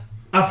 "Shut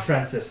up,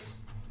 Francis.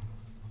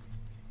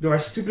 You are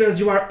as stupid as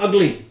you are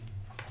ugly.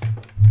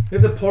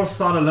 Leave the poor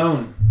sod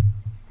alone.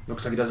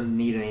 Looks like he doesn't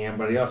need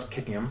anybody else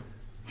kicking him."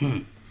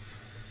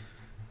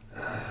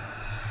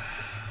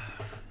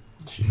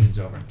 She leans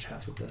over and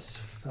chats with this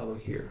fellow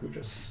here, who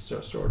just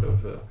sort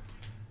of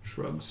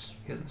shrugs.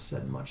 He hasn't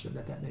said much that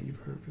you've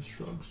heard, just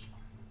shrugs.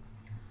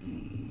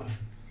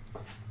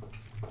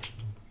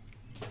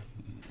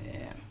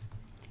 Yeah.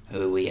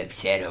 Who are we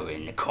upset over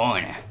in the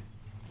corner?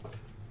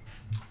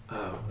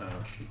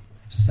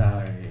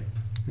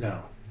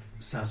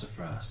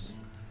 Sassafras.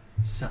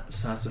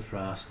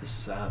 Sassafras the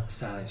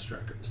Sally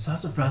Stricker.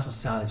 Sassafras the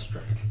Sally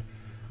Stricker.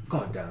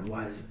 God damn,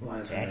 why is her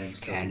name That's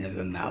so... kind of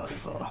a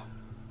mouthful.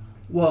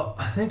 Well,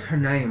 I think her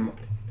name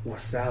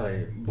was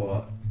Sally,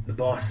 but the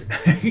boss,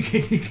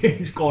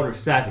 he called her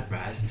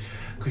Sassafras,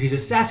 because she's a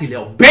sassy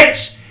little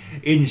bitch,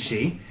 isn't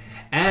she?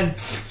 And...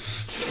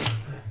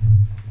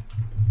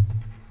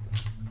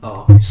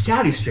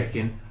 Sally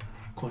Stricken,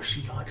 because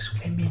she likes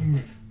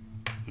women.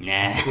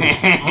 Nah.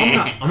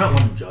 I'm not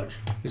one to judge,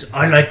 because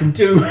I like them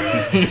too.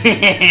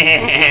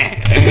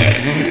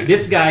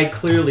 This guy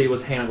clearly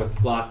was hanging with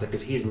Glockta,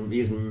 because he's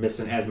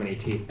missing as many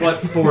teeth. But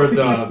for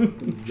the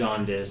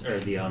jaundice, or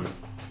the,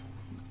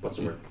 what's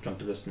the word?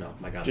 Junctivus? No,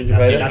 my god.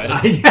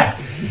 Gingivitis? Yes!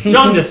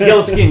 Jaundice,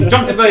 yellow skin,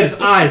 junctivitis,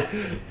 eyes.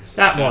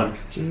 That one.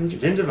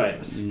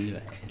 Gingivitis.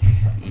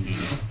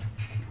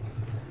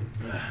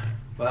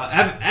 Well,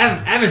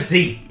 have a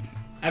seat.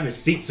 Have a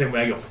seat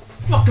somewhere. You're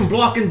fucking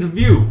blocking the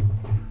view.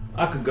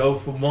 I could go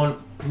for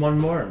one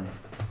more. And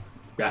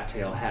Rat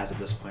Tail has at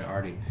this point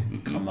already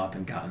come up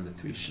and gotten the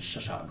 3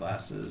 shot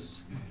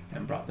glasses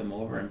and brought them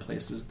over and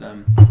places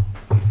them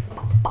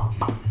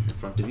in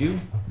front of you,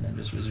 and then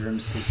just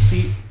resumes his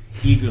seat,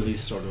 eagerly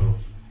sort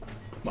of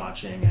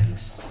watching and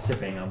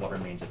sipping on what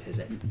remains of his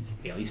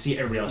ale. You see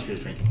everybody else here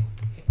is drinking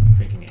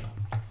ale.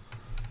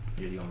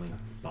 You're the only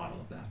bottle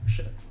of that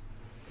shit.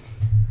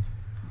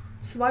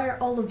 So why are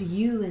all of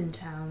you in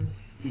town?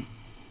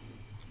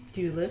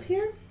 Do you live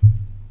here?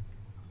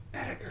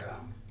 Atta girl.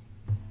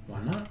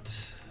 Why not?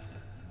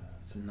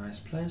 It's a nice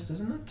place,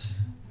 isn't it?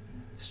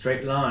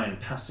 Straight line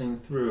passing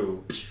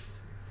through.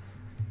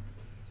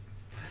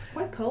 It's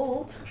quite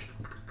cold.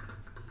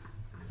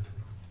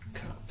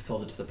 Kind of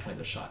fills it to the point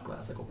the shot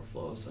glass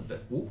overflows a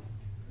bit. Ooh.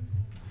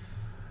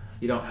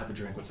 You don't have to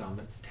drink what's on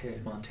the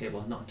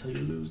table, not until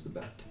you lose the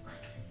bet.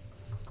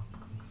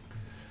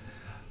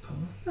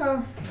 Cold?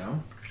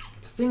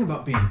 The thing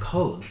about being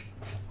cold,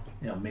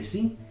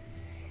 Missy,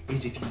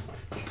 is if you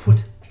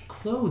put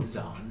clothes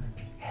on,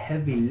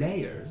 heavy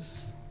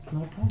layers, it's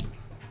no problem.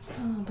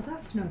 Oh, but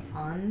that's no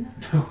fun.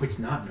 No, it's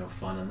not no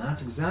fun, and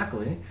that's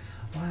exactly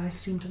why I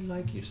seem to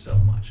like you so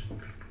much.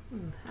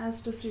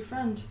 As does your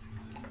friend.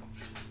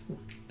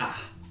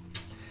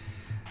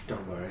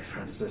 Don't worry,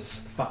 Francis.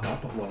 Fuck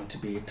up, I want to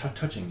be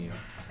touching you.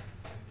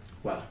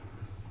 Well,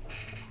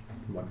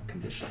 one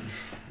condition.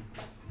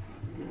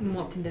 And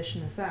what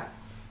condition is that?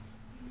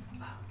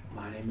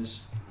 My name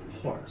is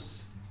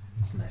Horace.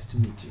 It's nice to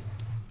meet you.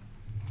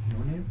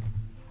 Your name?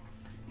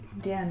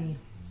 Danny.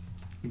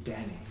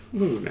 Danny.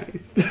 Ooh,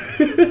 nice.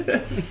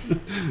 Danny.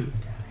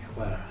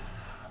 Well,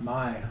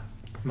 my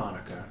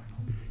moniker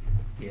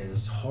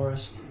is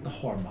Horace the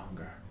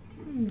Whoremonger.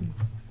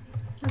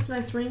 That's a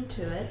nice ring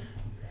to it.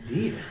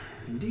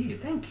 Indeed.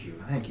 Thank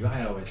you.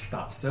 I always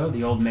thought so.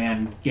 The old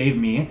man gave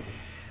me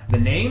the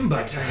name,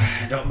 but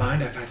I don't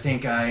mind if I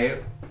think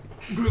I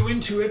grew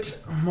into it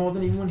more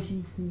than even when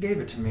he gave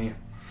it to me.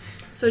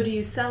 So do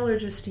you sell or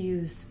just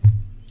use?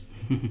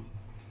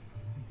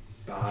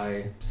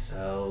 Buy,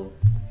 sell,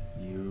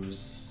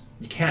 use.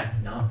 You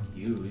can't not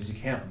use. You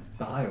can't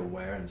buy a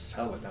ware and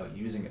sell without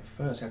using it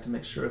first. You have to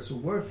make sure it's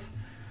worth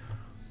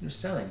your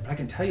selling. But I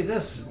can tell you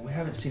this, we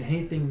haven't seen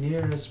anything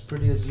near as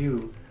pretty as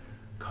you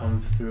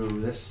come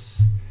through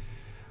this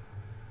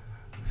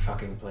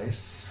fucking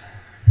place.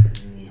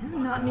 Yeah,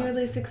 not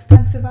nearly as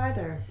expensive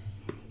either.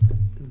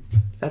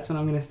 That's when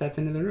I'm going to step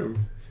into the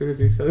room, as soon as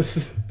he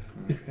says.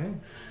 Okay.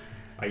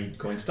 Are you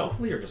going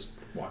stealthily or just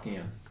walking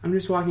in? I'm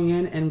just walking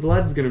in, and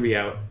blood's going to be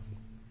out.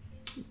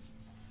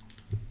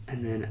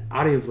 And then,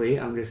 audibly,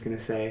 I'm just going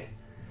to say,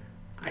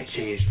 I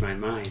changed my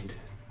mind.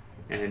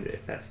 And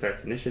if that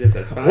starts initiative,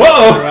 that's fine. Whoa!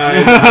 Oh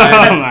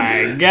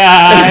my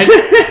god!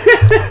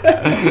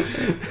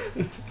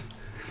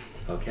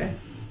 Okay.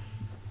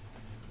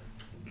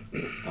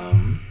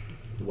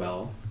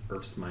 Well,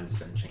 Earth's mind has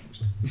been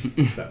changed.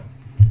 So,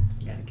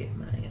 gotta get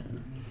my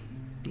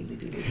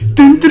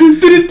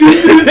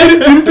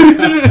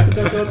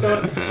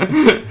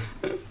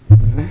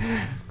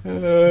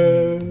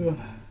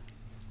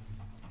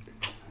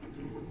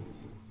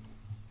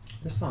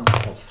This song's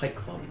called Fight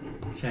Club.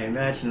 Which I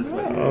imagine is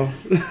what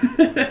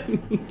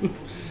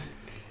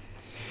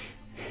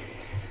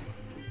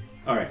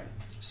Alright,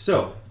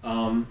 so,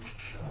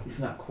 he's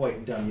not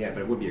quite done yet,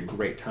 but it would be a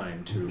great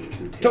time to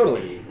take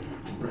Totally.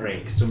 a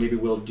break. So maybe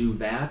we'll do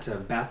that.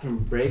 Bathroom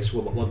breaks.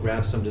 We'll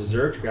grab some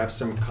dessert, grab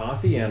some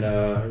coffee,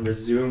 and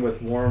resume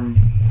with warm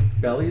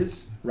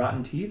bellies,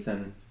 rotten teeth,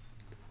 and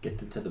get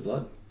to the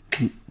blood.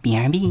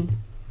 BRB.